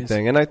is a greed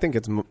thing. And I think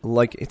it's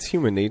like, it's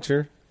human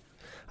nature.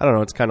 I don't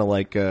know. It's kind of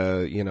like,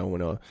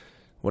 when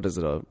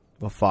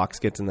a fox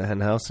gets in the hen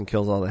house and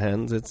kills all the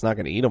hens, it's not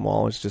going to eat them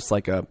all. It's just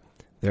like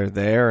they're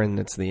there, and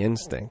it's the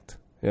instinct,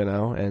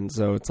 And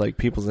so it's like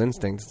people's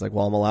instincts. It's like,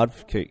 well, I'm allowed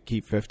to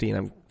keep 50, and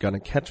I'm going to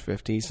catch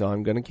 50, so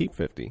I'm going to keep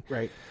 50.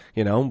 Right.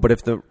 But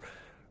if the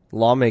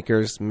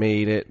lawmakers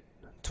made it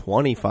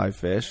 25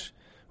 fish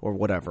or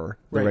whatever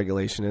the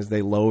regulation is,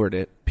 they lowered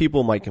it,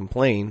 people might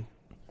complain,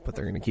 but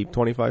they're going to keep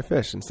 25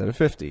 fish instead of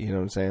 50. You know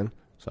what I'm saying?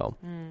 So,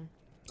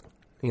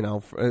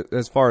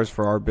 as far as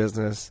for our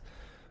business,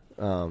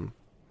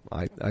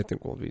 I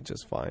think we'll be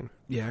just fine.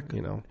 Yeah.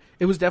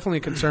 It was definitely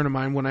a concern of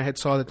mine when I had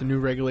saw that the new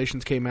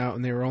regulations came out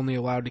and they were only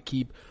allowed to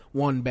keep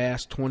one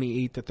bass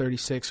 28 to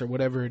 36 or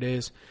whatever it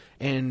is.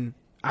 And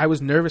I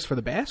was nervous for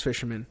the bass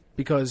fishermen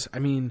because, I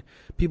mean,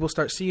 people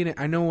start seeing it.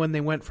 I know when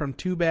they went from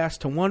 2 bass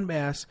to 1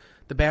 bass,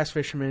 the bass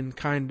fishermen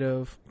kind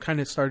of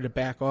started to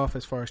back off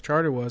as far as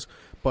charter was,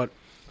 but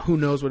who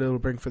knows what it'll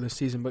bring for the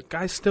season. But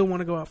guys still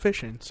want to go out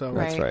fishing. So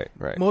That's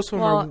right. Most of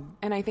them Well,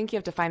 and I think you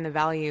have to find the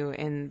value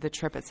in the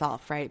trip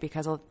itself, right?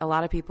 Because a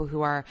lot of people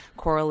who are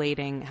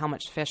correlating how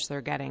much fish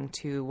they're getting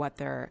to what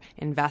they're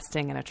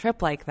investing in a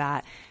trip like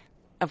that,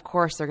 of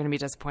course they're going to be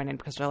disappointed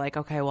because they're like,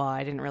 okay, well,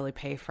 I didn't really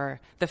pay for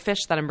the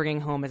fish that I'm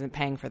bringing home isn't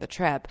paying for the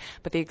trip.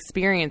 But the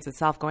experience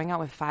itself, going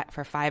out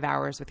for 5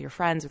 hours with your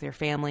friends, with your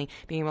family,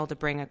 being able to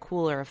bring a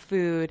cooler of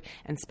food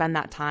and spend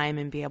that time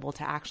and be able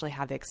to actually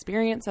have the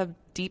experience of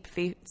deep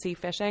sea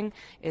fishing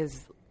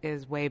is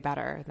way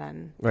better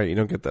than... Right, you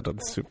don't get that at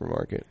the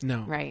supermarket.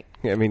 No. Right.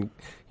 I mean,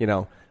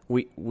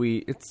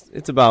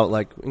 it's about,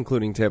 like,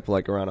 including tip,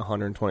 like around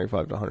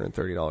 $125 to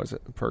 $130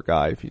 per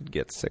guy if you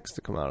get 6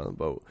 to come out of the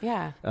boat.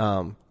 Yeah.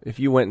 If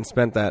you went and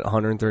spent that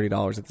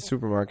 $130 at the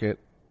supermarket,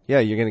 yeah,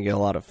 you're going to get a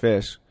lot of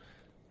fish,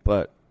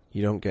 but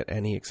you don't get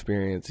any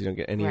experience. You don't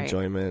get any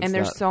enjoyment. And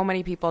there's so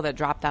many people that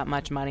drop that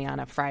much money on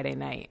a Friday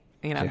night.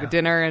 The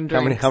dinner and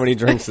drinks. How many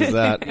drinks is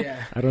that?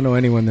 I don't know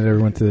anyone that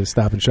ever went to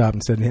Stop and Shop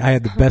and said, I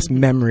had the best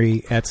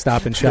memory at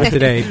Stop and Shop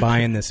today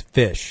buying this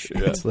fish.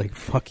 Yeah. It's like,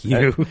 fuck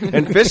you.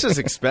 And fish is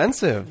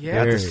expensive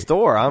at the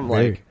store. I'm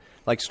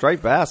like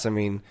striped bass. I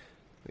mean,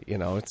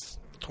 it's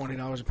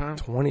 $20 a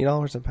pound.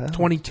 $20 a pound.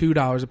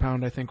 $22 a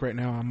pound, I think, right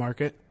now on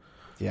market.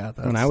 Yeah,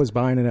 when I was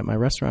buying it at my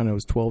restaurant, it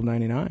was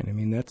 $12.99. I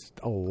mean, that's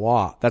a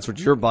lot. That's what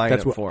you're buying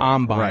it for. That's what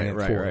I'm buying it for.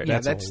 Right.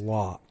 Yeah, that's a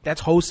lot. That's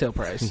wholesale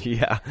price.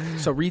 Yeah.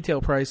 So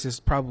retail price is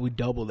probably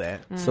double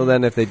that. So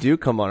then if they do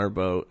come on our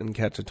boat and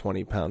catch a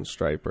 20-pound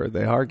striper,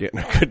 they are getting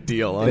a good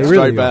deal on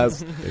striped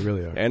bass. They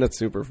really are. And it's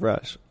super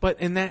fresh. But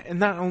and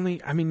not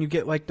only, I mean, you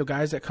get like the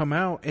guys that come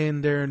out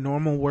and they're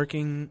normal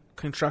working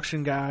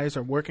construction guys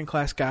or working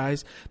class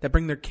guys that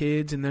bring their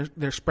kids and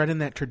they're spreading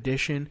that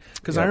tradition.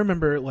 Because I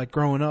remember like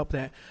growing up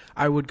that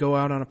I would go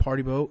out on a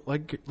party boat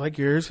like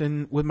yours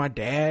and with my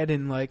dad,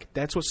 and like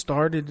that's what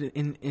started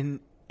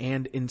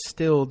and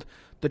instilled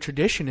the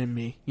tradition in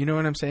me. You know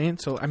what I'm saying?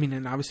 So I mean,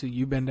 and obviously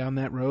you've been down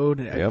that road,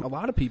 and a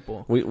lot of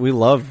people. We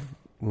love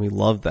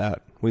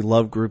that. We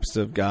love groups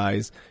of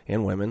guys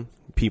and women,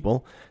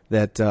 people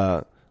that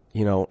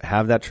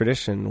have that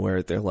tradition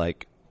where they're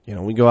like,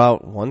 we go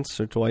out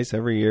once or twice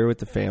every year with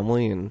the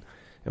family, and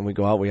we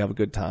go out, we have a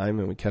good time,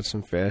 and we catch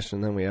some fish,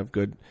 and then we have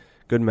good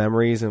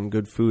memories and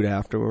good food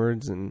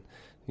afterwards, and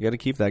you got to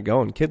keep that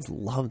going. Kids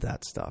love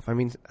that stuff. I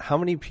mean, how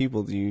many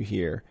people do you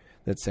hear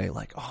that say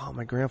like, "Oh,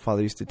 my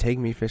grandfather used to take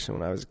me fishing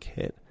when I was a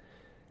kid,"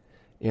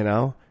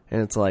 and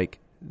it's like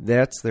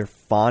that's their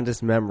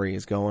fondest memory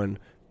is going,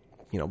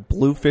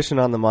 blue fishing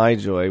on the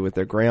MyJoy with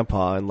their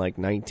grandpa in like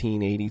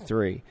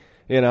 1983.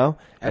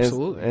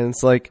 Absolutely, and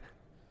it's like,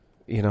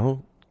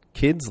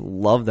 kids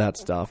love that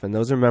stuff, and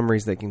those are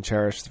memories they can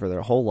cherish for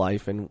their whole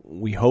life, and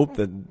we hope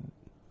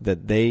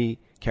that they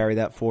carry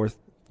that forth,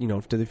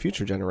 to the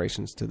future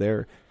generations, to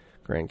their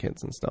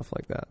grandkids and stuff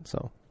like that.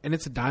 So, and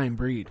it's a dying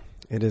breed.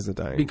 It is a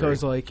dying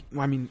because, breed. like,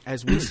 I mean,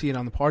 as we see it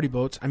on the party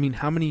boats, I mean,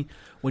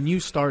 when you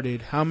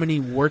started, how many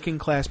working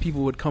class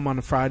people would come on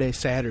a Friday,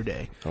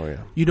 Saturday? Oh, yeah.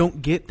 You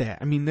don't get that.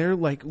 I mean, they're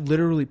like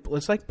literally,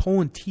 it's like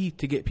pulling teeth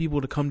to get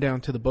people to come down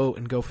to the boat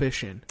and go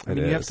fishing. I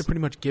mean, you have to pretty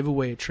much give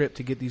away a trip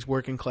to get these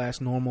working class,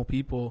 normal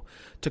people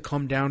to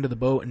come down to the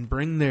boat and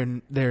bring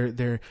their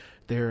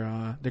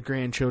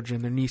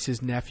grandchildren, their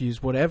nieces,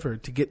 nephews, whatever,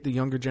 to get the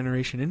younger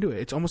generation into it.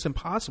 It's almost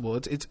impossible.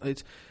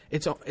 It's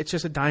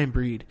just a dying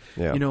breed.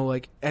 Yeah.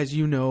 Like as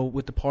you know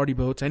with the party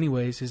boats,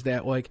 anyways, is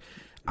that like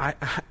I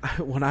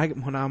when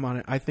I'm on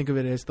it, I think of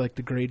it as like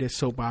the greatest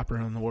soap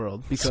opera in the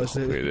world because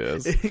it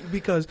is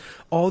because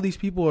all these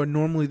people are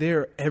normally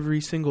there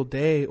every single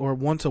day or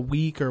once a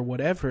week or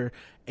whatever.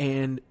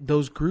 And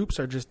those groups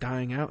are just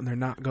dying out, and they're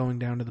not going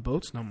down to the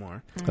boats no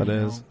more. That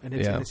is, and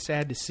it's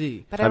sad to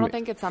see. But I don't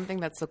think it's something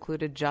that's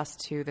secluded just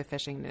to the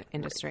fishing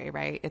industry,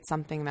 right? It's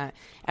something that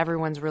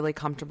everyone's really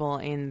comfortable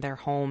in their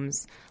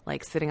homes,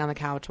 like sitting on the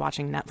couch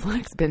watching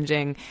Netflix,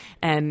 binging,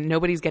 and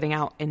nobody's getting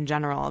out in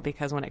general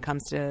because when it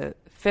comes to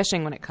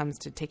fishing, when it comes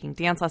to taking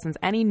dance lessons,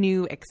 any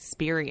new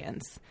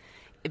experience,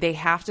 they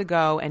have to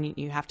go and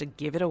you have to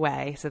give it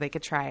away so they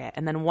could try it.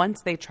 And then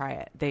once they try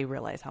it, they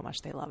realize how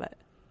much they love it.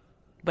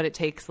 But it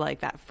takes like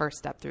that first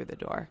step through the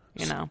door,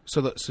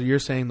 So you're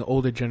saying the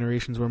older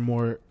generations were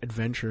more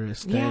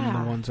adventurous than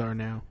the ones are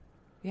now?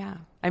 Yeah,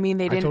 I mean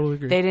they didn't. Totally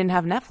agree. They didn't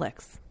have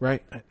Netflix,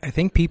 right? I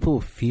think people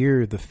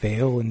fear the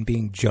fail and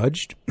being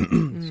judged.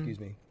 Excuse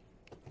me.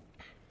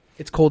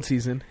 It's cold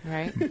season,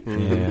 right?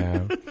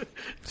 Yeah.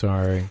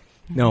 Sorry.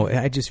 No,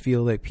 I just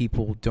feel that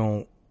people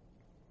don't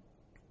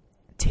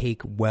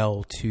take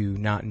well to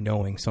not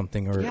knowing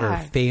something or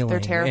failing. They're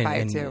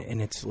terrified too.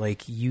 And it's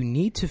like you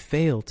need to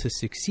fail to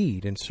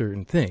succeed in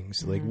certain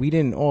things. Like we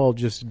didn't all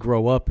just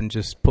grow up and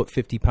just put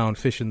 50-pound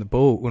fish in the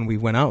boat when we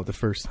went out the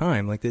first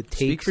time. Like it takes.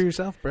 Speak for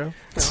yourself, bro.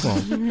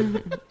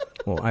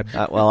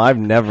 I've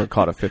never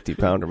caught a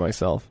 50-pounder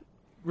myself.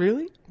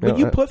 Really? But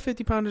you put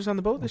 50-pounders on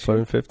the boat this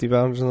year. Putting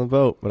 50-pounders on the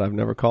boat, but I've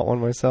never caught one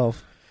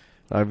myself.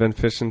 I've been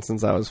fishing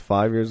since I was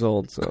 5 years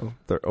old, so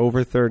they're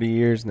over 30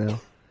 years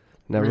now.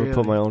 Never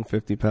put my own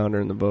 50-pounder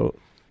in the boat.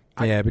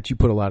 Yeah, but you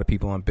put a lot of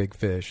people on big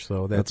fish,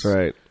 so that's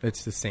right.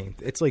 It's the same.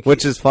 It's like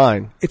which is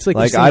fine. It's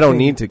like I don't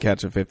need to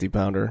catch a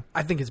 50-pounder.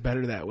 I think it's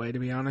better that way, to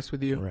be honest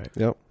with you. Right.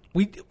 Yep.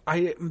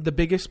 The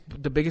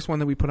biggest one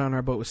that we put on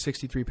our boat was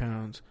 63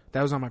 pounds.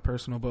 That was on my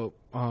personal boat,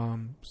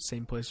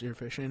 same place you're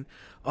fishing.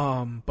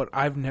 But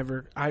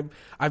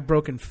I've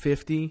broken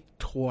 50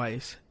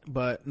 twice,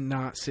 but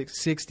not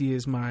 60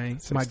 is my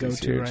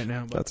go-to right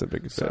now. But that's a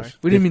big fish.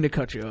 We didn't mean to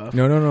cut you off.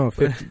 No.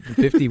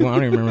 50 well, I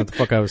don't even remember what the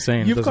fuck I was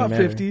saying. You've caught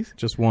 50s?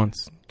 Just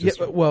once.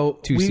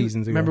 Two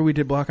seasons ago. Remember we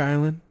did Block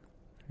Island?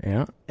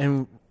 Yeah.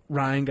 And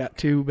Ryan got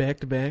 2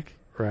 back-to-back?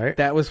 Right.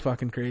 That was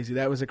fucking crazy.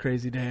 That was a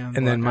crazy day on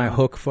And then my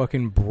hook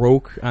fucking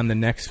broke on the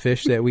next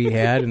fish that we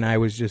had, and I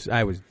was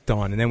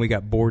done. And then we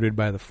got boarded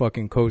by the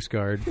fucking Coast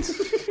Guard,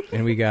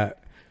 and we got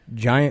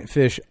giant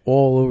fish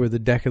all over the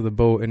deck of the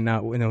boat, and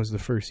not when it was the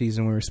first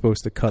season we were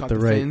supposed to cut the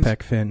right fins.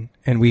 peck fin,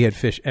 and we had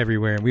fish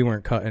everywhere, and we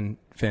weren't cutting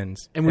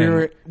fins. And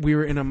we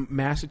were in a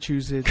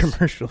Massachusetts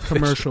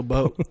commercial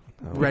boat,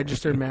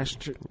 registered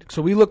Massachusetts.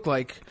 So we looked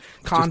like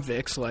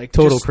convicts, like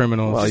total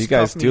criminals. Well, you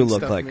guys do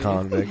look like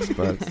convicts,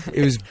 but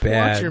it was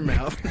bad. Watch your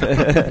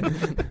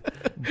mouth.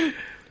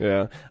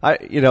 Yeah,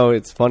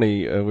 it's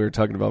funny. We were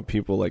talking about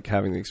people like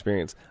having the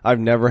experience. I've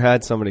never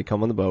had somebody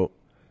come on the boat,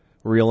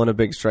 reel in a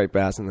big striped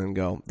bass, and then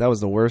go, "That was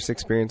the worst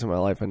experience of my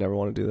life. I never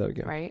want to do that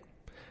again." Right.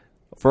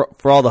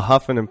 For all the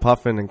huffing and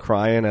puffing and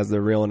crying as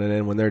they're reeling it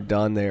in, when they're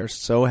done, they are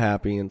so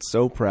happy and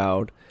so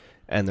proud,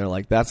 and they're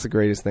like, "That's the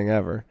greatest thing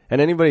ever."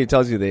 And anybody who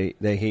tells you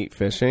they hate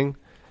fishing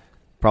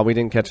probably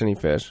didn't catch any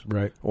fish,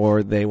 right?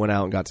 Or they went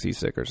out and got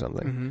seasick or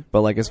something. Mm-hmm.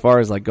 But like as far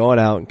as like going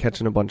out and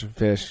catching a bunch of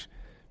fish,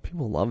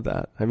 people love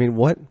that. I mean,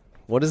 what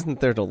isn't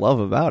there to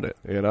love about it?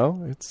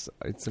 It's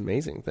an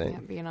amazing thing. Yeah,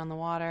 being on the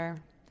water,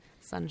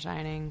 sun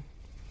shining.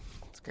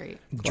 It's great.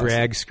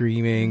 Drag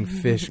screaming,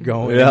 fish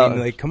going. Yeah. I mean,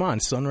 like, come on,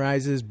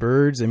 sunrises,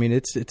 birds. I mean,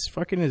 it's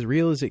fucking as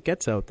real as it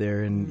gets out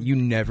there, and you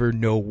never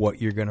know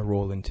what you're going to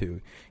roll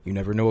into. You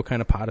never know what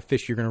kind of pot of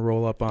fish you're going to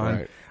roll up on.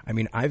 Right. I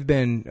mean,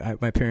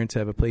 my parents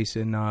have a place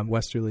in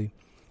Westerly,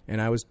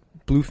 and I was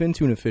bluefin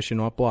tuna fishing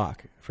off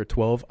block for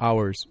 12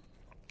 hours.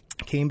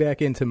 Came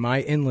back into my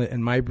inlet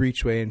and my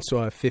breachway and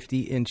saw a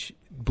 50-inch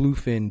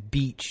bluefin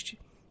beached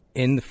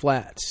in the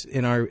flats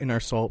in our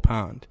salt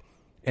pond.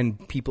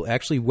 And people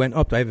actually went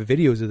up. I have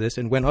videos of this,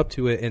 and went up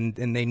to it,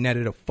 and they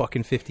netted a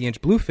fucking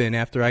 50-inch bluefin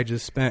after I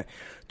just spent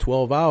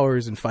 12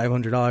 hours and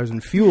 $500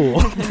 in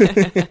fuel.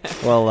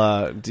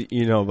 Well,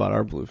 you know about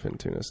our bluefin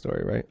tuna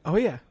story, right? Oh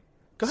yeah,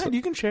 go ahead.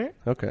 You can share it.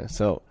 Okay,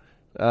 so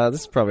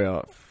this is probably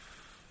about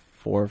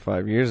 4 or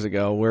 5 years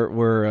ago.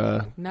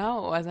 We're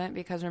No, it wasn't,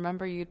 because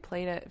remember you'd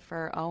played it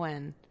for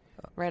Owen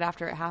right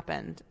after it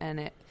happened,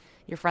 and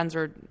your friends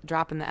were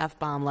dropping the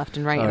F-bomb left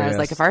and right, and I was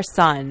like, if our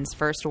son's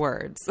first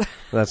words.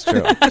 That's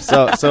true.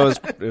 So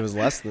it was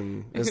less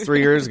than, it was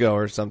 3 years ago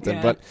or something.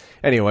 Yeah. But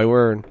anyway, we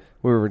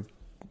were,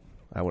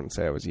 I wouldn't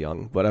say I was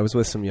young, but I was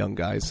with some young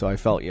guys, so I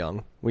felt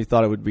young. We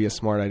thought it would be a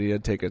smart idea to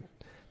take a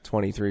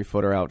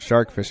 23-footer out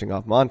shark fishing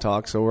off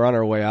Montauk, so we're on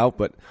our way out,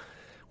 but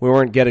we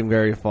weren't getting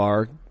very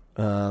far.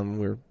 We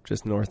were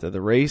just north of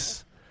the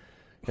race,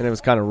 and it was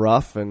kind of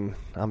rough, and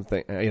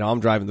I'm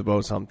driving the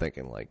boat, so I'm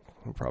thinking, like,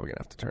 I'm probably going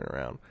to have to turn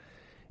around.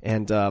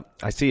 And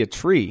I see a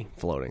tree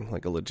floating,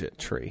 like a legit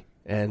tree.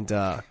 And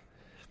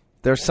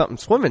there's something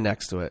swimming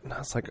next to it. And I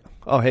was like,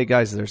 oh, hey,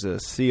 guys, there's a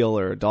seal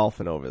or a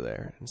dolphin over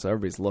there. And so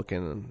everybody's looking,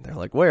 and they're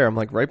like, where? I'm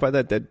like, right by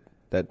that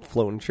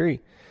floating tree.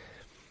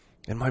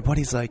 And my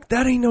buddy's like,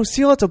 that ain't no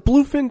seal. It's a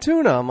bluefin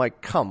tuna. I'm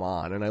like, come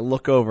on. And I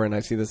look over, and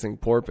I see this thing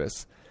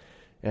porpoise.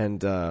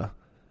 And,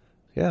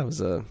 it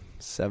was a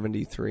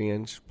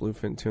 73-inch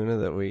bluefin tuna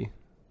that we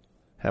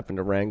happened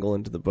to wrangle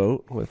into the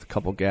boat with a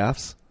couple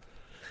gaffs.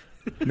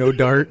 No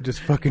dart, just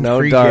fucking no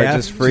free dart, gaff.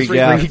 just free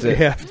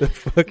gaff. The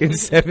fucking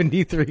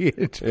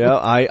 73-inch. Yeah,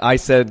 I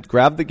said,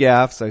 grab the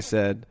gaffs. I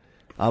said,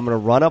 I'm going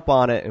to run up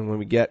on it, and when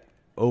we get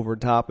over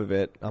top of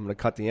it, I'm going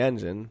to cut the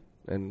engine,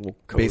 and we'll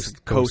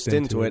basically coast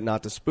into it,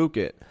 not to spook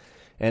it.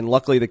 And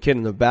luckily, the kid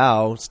in the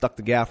bow stuck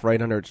the gaff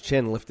right under its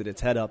chin, lifted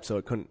its head up so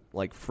it couldn't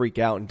like freak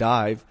out and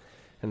dive.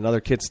 And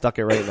another kid stuck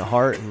it right in the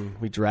heart, and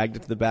we dragged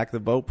it to the back of the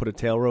boat, put a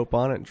tail rope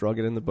on it, and drug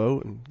it in the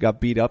boat, and got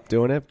beat up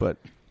doing it, but...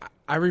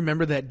 I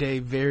remember that day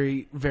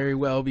very, very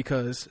well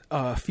because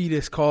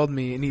Fetus called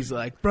me and he's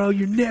like, bro,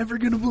 you're never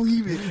going to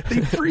believe it.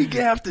 They free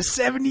gaffed a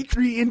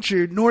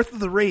 73-incher north of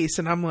the race.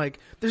 And I'm like,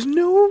 there's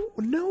no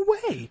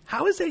way.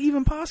 How is that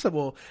even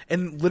possible?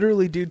 And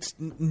literally, dude,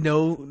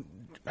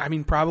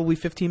 probably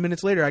 15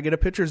 minutes later, I get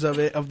pictures of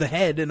it, of the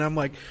head. And I'm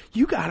like,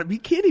 you got to be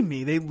kidding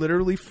me. They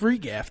literally free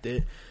gaffed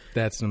it.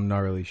 That's some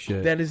gnarly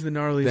shit. That is the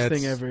gnarliest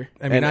thing ever.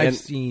 I mean, I've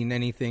seen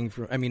anything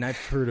from. I mean, I've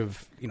heard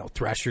of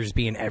threshers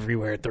being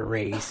everywhere at the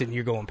race, and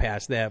you're going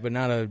past that, but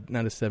not a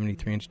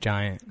 73-inch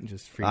giant.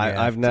 Just free.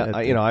 I've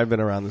been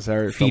around this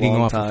area for a feeding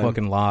long off time. a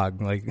fucking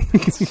log. Like,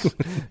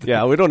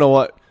 yeah, we don't know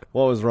what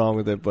was wrong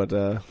with it, but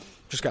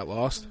just got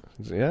lost.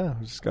 Yeah,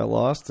 we just got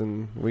lost,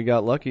 and we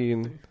got lucky.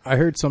 And I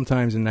heard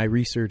sometimes, and I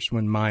researched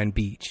when mine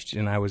beached,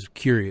 and I was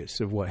curious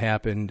of what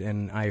happened,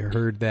 and I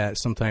heard that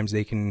sometimes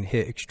they can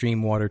hit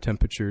extreme water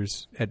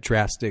temperatures at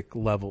drastic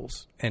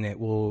levels, and it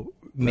will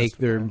make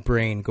their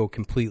brain go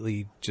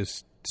completely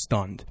just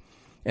stunned.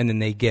 And then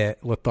they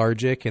get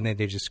lethargic, and then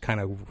they just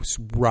kind of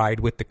ride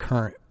with the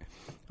current.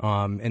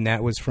 And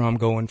that was from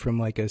going from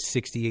like a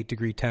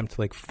 68-degree temp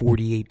to like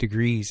 48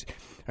 degrees,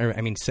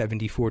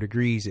 74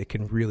 degrees. It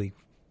can really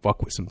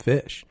fuck with some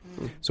fish.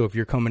 So if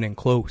you're coming in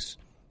close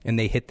and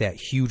they hit that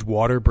huge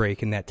water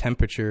break in that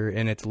temperature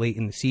and it's late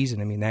in the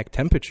season, I mean, that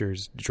temperature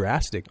is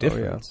drastic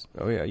difference.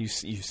 Oh yeah, you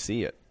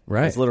see it.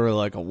 Right. It's literally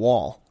like a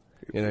wall.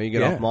 You know, you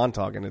get off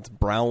Montauk and it's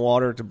brown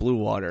water to blue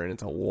water and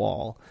it's a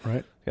wall.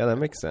 Right. Yeah, that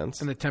makes sense.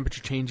 And the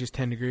temperature changes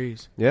 10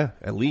 degrees. Yeah,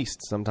 at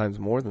least. Sometimes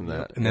more than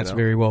that. And that's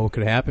very well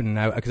could happen.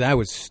 Because I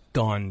was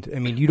stunned. I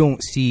mean, you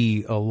don't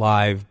see a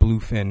live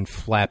bluefin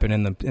flapping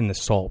in the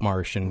salt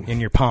marsh in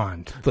your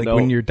pond. Like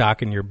when you're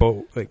docking your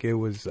boat. Like it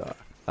was...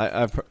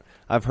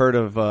 I've heard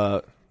of...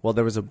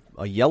 there was a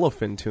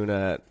yellowfin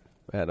tuna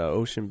at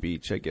Ocean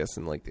Beach, I guess,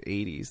 in like the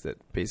 80s that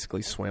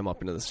basically swam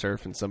up into the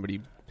surf and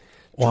somebody...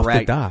 Off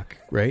the dock,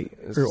 right?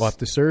 Or off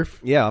the surf?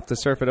 Yeah, off the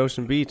surf at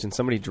Ocean Beach, and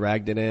somebody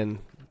dragged it in.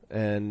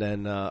 And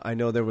then I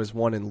know there was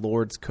one in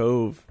Lord's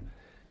Cove,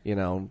 you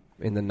know,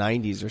 in the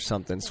 90s or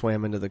something,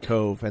 swam into the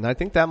cove. And I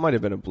think that might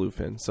have been a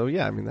bluefin. So,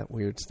 yeah, I mean, that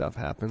weird stuff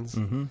happens.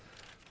 Mm-hmm.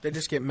 They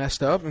just get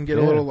messed up and get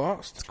a little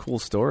lost. It's a cool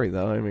story,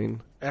 though. I mean,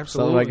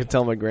 absolutely. Something I could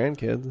tell my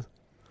grandkids.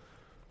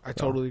 I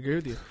totally agree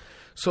with you.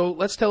 So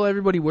let's tell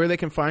everybody where they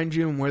can find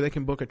you and where they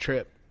can book a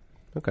trip.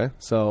 Okay,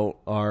 so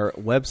our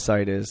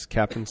website is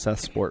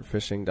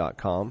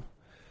CaptainSethsSportfishing.com,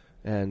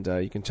 and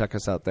you can check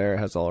us out there. It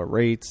has all our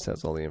rates,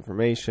 has all the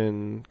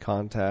information,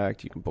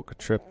 contact. You can book a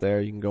trip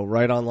there. You can go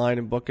right online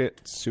and book it.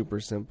 It's super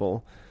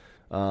simple.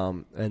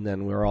 And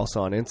then we're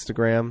also on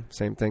Instagram,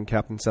 same thing,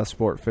 Captain Seth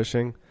Sport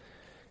Fishing,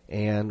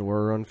 and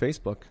we're on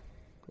Facebook.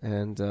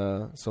 And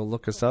so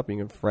look us up. You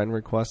can friend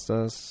request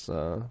us,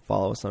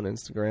 follow us on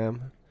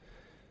Instagram,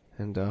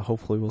 and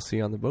hopefully we'll see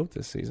you on the boat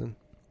this season.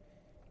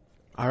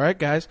 All right,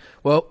 guys.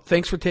 Well,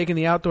 thanks for taking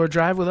the outdoor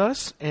drive with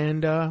us,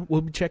 and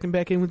we'll be checking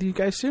back in with you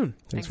guys soon.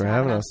 Thanks for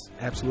having us.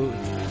 Absolutely.